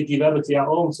 They develop their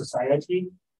own society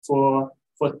for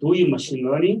doing machine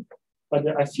learning. But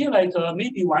I feel like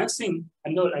maybe one thing,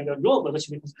 I know like Robert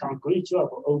actually has done a great job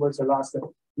over the last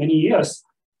many years.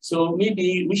 So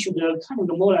maybe we should kind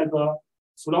of more like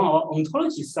from our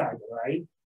ontology side, right?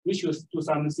 We should do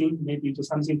something, maybe do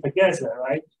something together,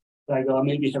 right? Like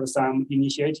maybe have some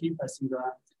initiative. I think,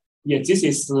 yeah, this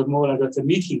is more like the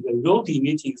meeting, the ROBI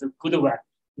meeting is a good one,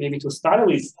 maybe to start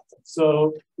with.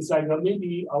 So it's like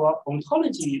maybe our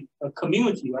ontology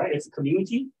community, right? It's a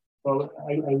community. Well,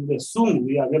 I would assume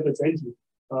we are representing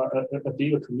a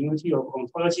bigger community of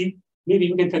ontology.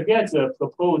 Maybe we can together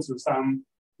propose some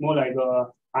more like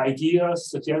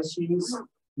ideas, suggestions.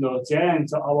 Then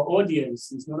our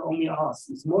audience is not only us,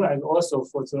 it's more like also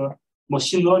for the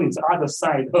machine learning, the other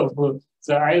side of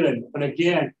the island. But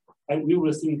again, we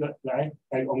will think that, right,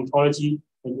 like ontology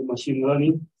and the machine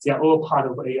learning, they are all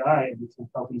part of AI and we can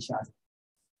help each other.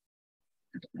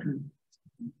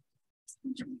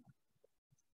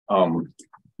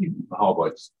 How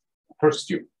about first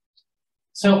you?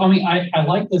 So, I mean, I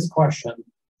like this question.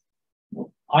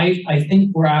 I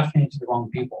think we're asking it to the wrong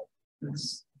people.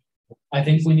 I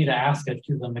think we need to ask it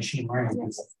to the machine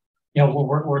learning people.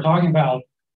 We're talking about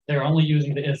they're only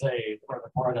using the ISA or the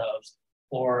part of,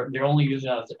 or they're only using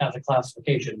it as a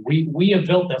classification. We have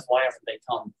built this, why haven't they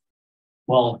come?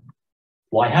 Well,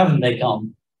 why haven't they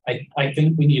come? I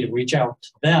think we need to reach out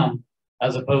to them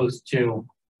as opposed to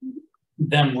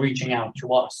them reaching out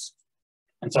to us.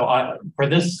 And so for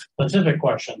this specific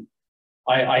question,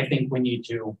 I think we need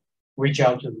to reach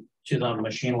out to the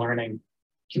machine learning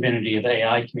community, the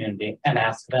AI community, and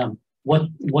ask them, what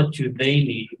do they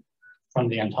need from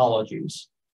the ontologies?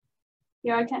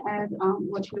 Yeah, I can add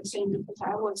what you were saying because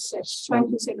I was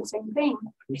trying to say the same thing.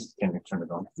 Can you turn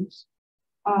it on, please?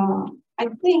 I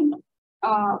think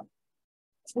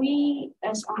we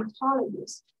as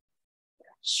ontologists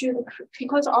should,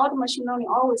 because all the machine learning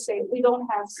always say we don't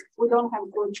have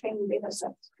good training data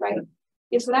sets, right?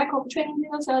 It's lack of training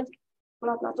data sets,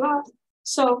 blah blah blah.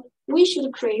 So we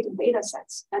should create data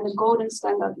sets and the golden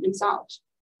standard result,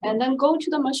 and then go to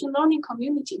the machine learning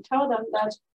community, tell them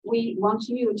that we want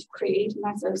you to create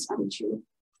methods and to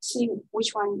see which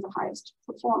one is the highest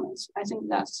performance. I think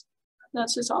that's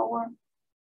just our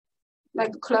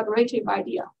like collaborative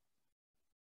idea.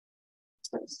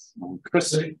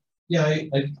 Chris. Yeah,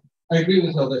 I agree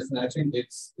with all this, and I think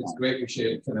it's great we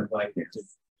should kind of like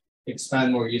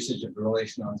expand more usage of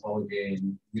relational ontology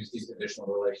and use these additional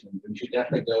relations. We should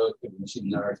definitely go to the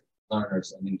machine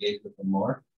learners and engage with them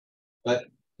more. But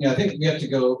I think we have to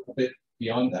go a bit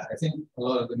beyond that. I think a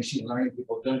lot of the machine learning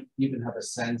people don't even have a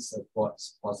sense of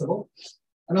what's possible.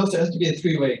 And also it has to be a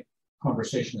three-way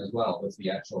conversation as well with the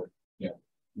actual, we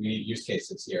need use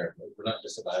cases here. We're not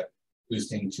just about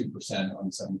boosting 2%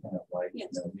 on some kind of like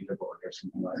leaderboard or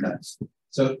something like that.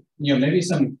 So maybe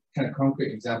some kind of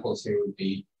concrete examples here would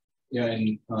be,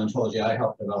 in ontology I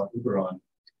helped develop Uber on,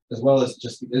 as well as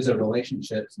just ISA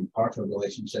relationships and partial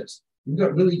relationships. We've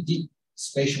got really deep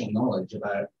spatial knowledge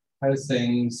about how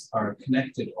things are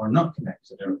connected or not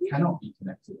connected or cannot be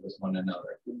connected with one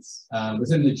another.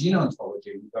 Within the gene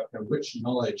ontology, we've got a rich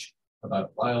knowledge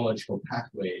about biological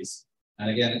pathways. And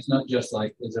again, it's not just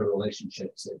like ISA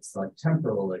relationships, it's like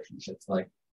temporal relationships, like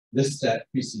this step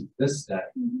precedes this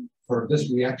step. For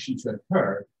this reaction to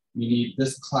occur, you need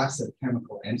this class of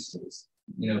chemical entities,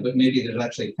 but maybe there's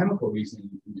actually chemical reasoning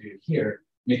you can do here,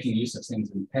 making use of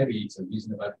things in PEBI to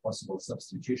reason about possible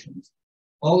substitutions.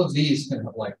 All of these can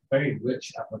have like very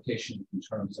rich applications in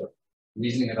terms of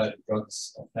reasoning about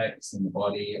drugs' effects in the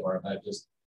body, or about just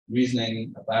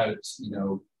reasoning about,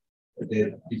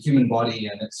 the human body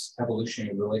and its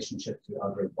evolutionary relationship to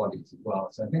other bodies as well.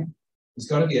 So I think there's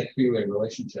got to be a three-way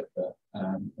relationship, a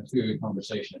three-way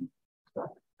conversation.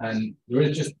 And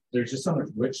there's just so much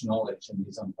rich knowledge in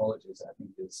these ontologies that I think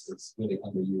is really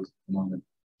underused at the moment.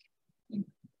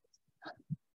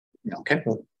 Okay.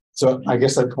 So I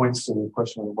guess that points to the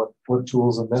question of what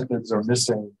tools and methods are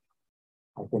missing.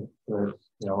 I think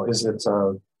is it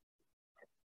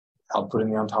outputting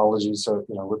the ontology? So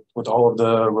with all of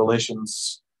the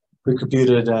relations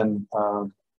pre-computed and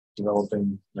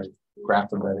developing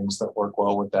graph embeddings that work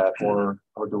well with that, or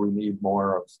do we need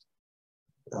more of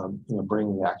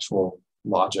bringing the actual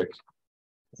logic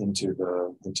into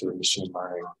the machine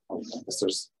learning? I guess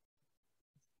there's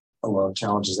a lot of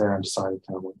challenges there and deciding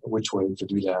kind of which way to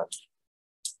do that.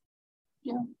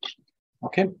 Yeah.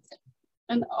 Okay.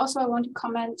 And also I want to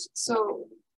comment, so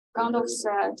Balhof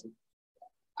said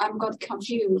I'm got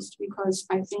confused because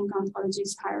I think ontology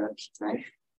is hierarchy, right?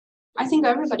 I think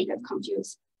everybody gets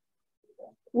confused.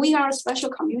 We are a special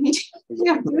community. We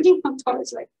are building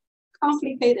ontology, like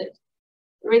complicated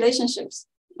relationships.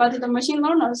 But the machine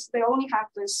learners, they only have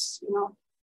this,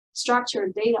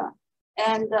 structured data.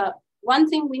 And one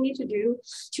thing we need to do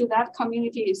to that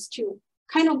community is to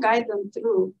kind of guide them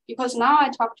through, because now I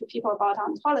talk to people about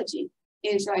ontology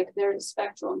is like there's a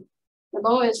spectrum. The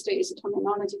lowest is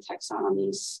terminology,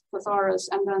 taxonomies, thesaurus,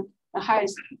 and then the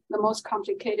highest, the most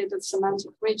complicated, the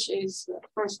semantic rich is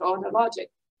first order logic.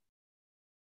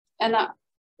 And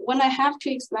when I have to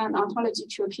explain ontology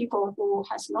to people who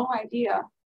has no idea,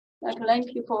 like lay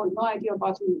people no idea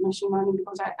about machine learning,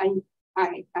 because I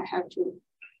have to,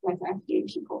 like FDA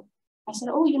people. I said,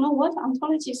 oh, you know what?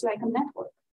 Ontology is like a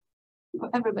network.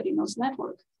 Everybody knows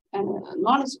network. And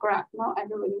knowledge graph, not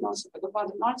everybody knows about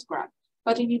the knowledge graph.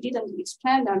 But if you didn't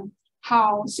explain them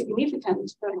how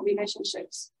significant the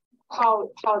relationships,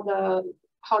 how the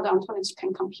ontology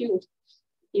can compute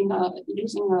in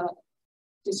using a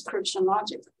description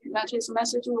logic, that is a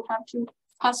message we have to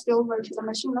pass it over to the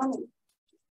machine learning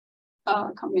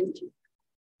community.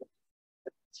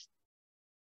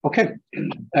 Okay,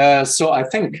 so I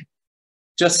think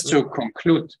just to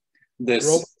conclude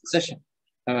this session,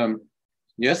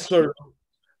 yes, sir.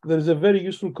 There's a very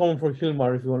useful comment for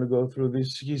Hilmar if you want to go through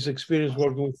this. His experience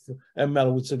working with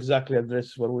ML, which exactly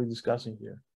addresses what we're discussing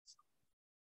here.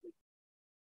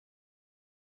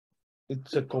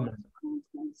 It's a comment.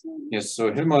 Yes,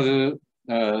 so Hilmar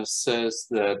says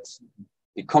that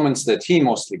the comments that he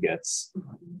mostly gets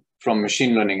from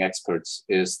machine learning experts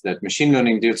is that machine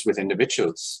learning deals with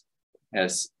individuals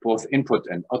as both input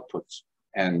and output,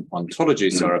 and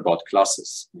ontologies are about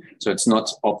classes. So it's not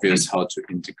obvious how to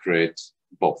integrate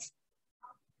both.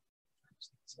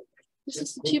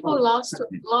 People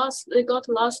they got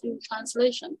lost in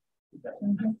translation.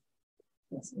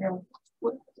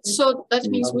 So that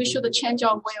means we should change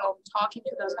our way of talking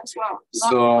to them as well.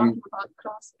 So,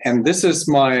 and this is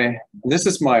my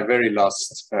very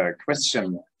last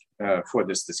question for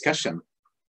this discussion.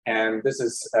 And this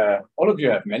is, all of you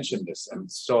have mentioned this. And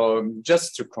so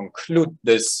just to conclude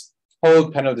this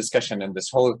whole panel discussion and this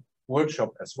whole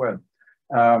workshop as well,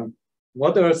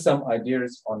 what are some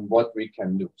ideas on what we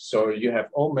can do? So you have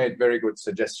all made very good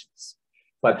suggestions,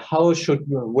 but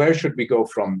where should we go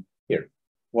from here?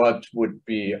 What would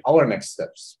be our next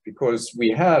steps? Because we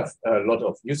have a lot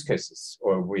of use cases,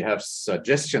 or we have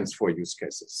suggestions for use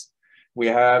cases. We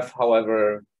have,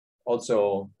 however,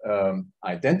 also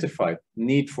identified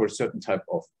need for certain type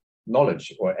of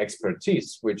knowledge or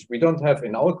expertise, which we don't have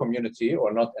in our community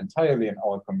or not entirely in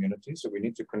our community. So we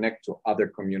need to connect to other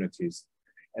communities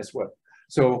as well.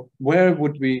 So where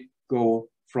would we go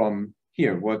from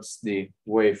here? What's the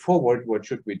way forward? What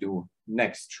should we do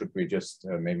next? Should we just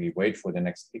maybe wait for the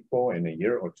next ICPO in a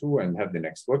year or two and have the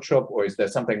next workshop? Or is there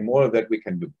something more that we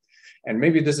can do? And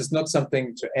maybe this is not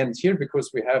something to end here,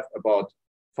 because we have about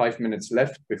 5 minutes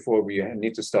left before we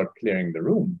need to start clearing the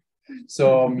room.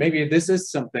 So maybe this is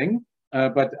something,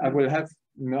 but I will have,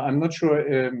 I'm not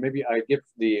sure, maybe I give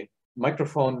the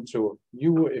microphone to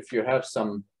you if you have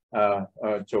some,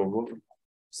 to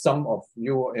some of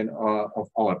you of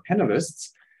our panelists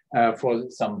for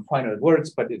some final words,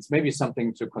 but it's maybe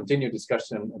something to continue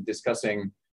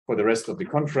discussing for the rest of the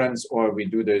conference, or we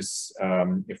do this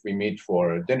if we meet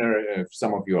for dinner, if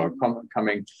some of you are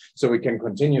coming, so we can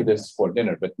continue this for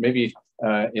dinner. But maybe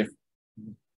if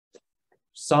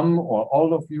some or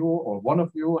all of you or one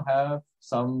of you have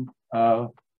some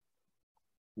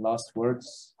last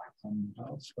words,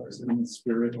 in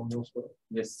spirit almost.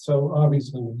 Yes. So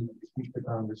obviously we need to keep the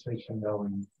conversation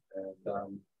going,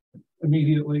 and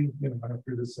immediately,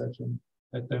 after this session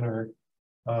at dinner,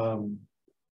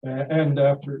 and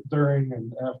after, during,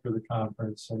 and after the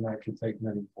conference, and that could take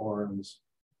many forms.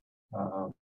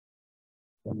 And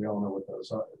we all know what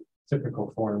those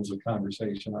typical forms of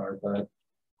conversation are, but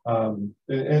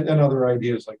and other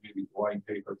ideas like maybe white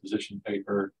paper, position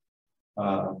paper.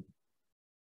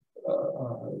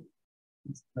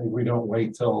 Maybe we don't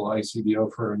wait till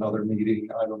ICBO for another meeting.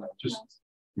 I don't know, just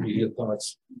immediate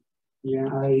thoughts. Yeah,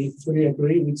 I fully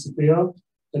agree with Bill.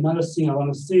 Another thing I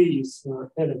want to say is,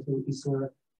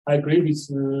 I agree with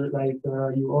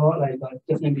you all,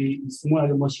 definitely it's more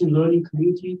like a machine learning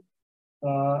community.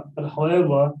 But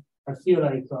however, I feel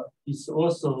like it's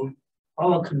also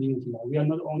our community. We are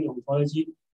not only ontology,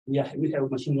 we have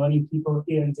machine learning people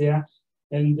here and there,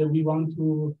 and we want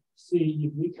to see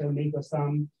if we can make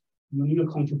some unique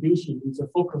contribution with a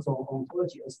focus on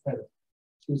ontology aspect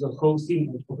to the whole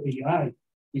thing of AI,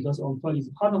 because ontology is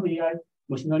part of AI,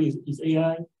 machine learning is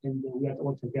AI, and we are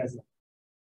all together.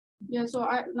 Yeah, so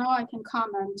now I can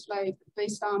comment, like,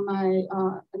 based on my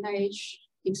NIH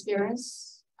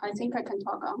experience. I think I can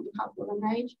talk on behalf of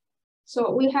NIH.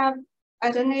 So we have,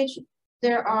 at NIH,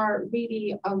 there are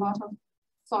really a lot of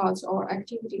thoughts or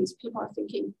activities. People are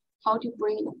thinking how to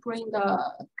bring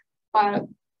the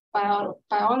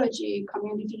biology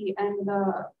community and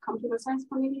the computer science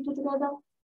community together.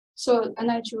 So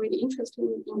NIH really interested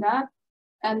in that.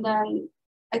 And then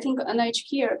I think NIH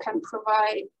here can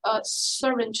provide a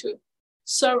service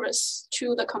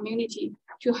to the community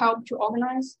to help to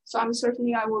organize. So I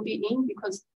will be in,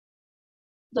 because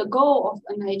the goal of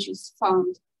NIH is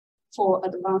fund for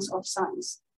advance of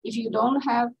science. If you don't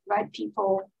have right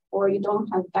people, or you don't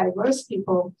have diverse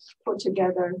people put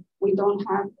together, we don't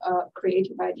have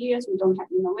creative ideas, we don't have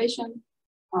innovation.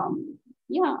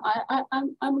 Yeah,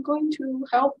 I'm going to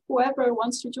help whoever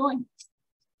wants to join.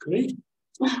 Great.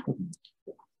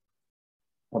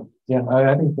 Yeah,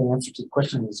 I think the answer to the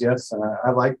question is yes. And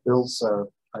I like Bill's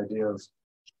idea of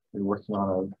working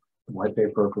on a white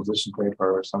paper or position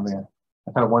paper or something.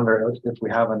 I kind of wonder if we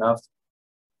have enough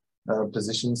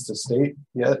positions to state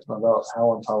yet about how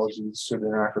ontologies should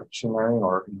interact with machine learning,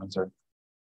 or is there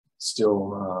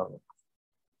still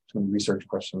too many research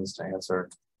questions to answer?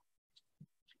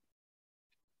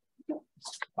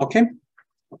 Okay.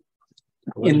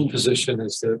 One position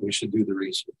is that we should do the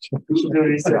research.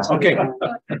 Okay.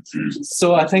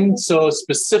 So I think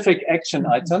specific action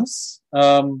items.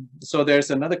 So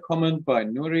there's another comment by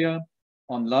Nuria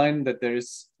online that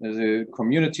there's a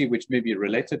community which may be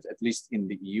related, at least in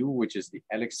the EU, which is the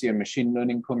Elixir machine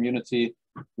learning community,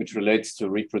 which relates to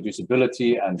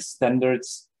reproducibility and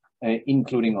standards,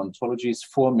 including ontologies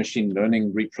for machine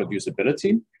learning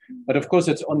reproducibility. But of course,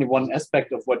 it's only one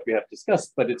aspect of what we have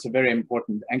discussed, but it's a very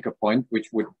important anchor point, which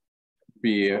would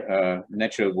be a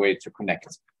natural way to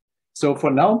connect. So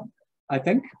for now, I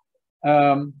think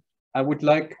I would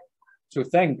like to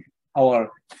thank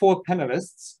our 4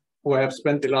 panelists who have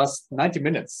spent the last 90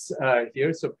 minutes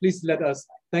here. So please let us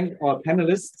thank our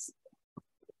panelists.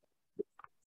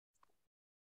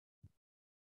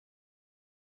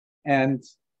 And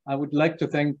I would like to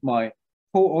thank my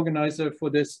co-organizer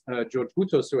for this, George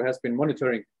Butos, who has been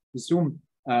monitoring Zoom.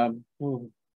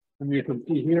 Whom you can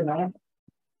see here now.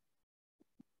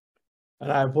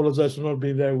 And I apologize for not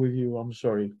being there with you. I'm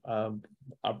sorry.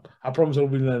 I promise I'll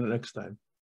be there next time.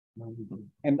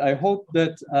 And I hope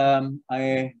that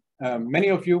many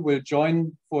of you will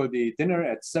join for the dinner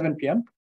at 7 p.m.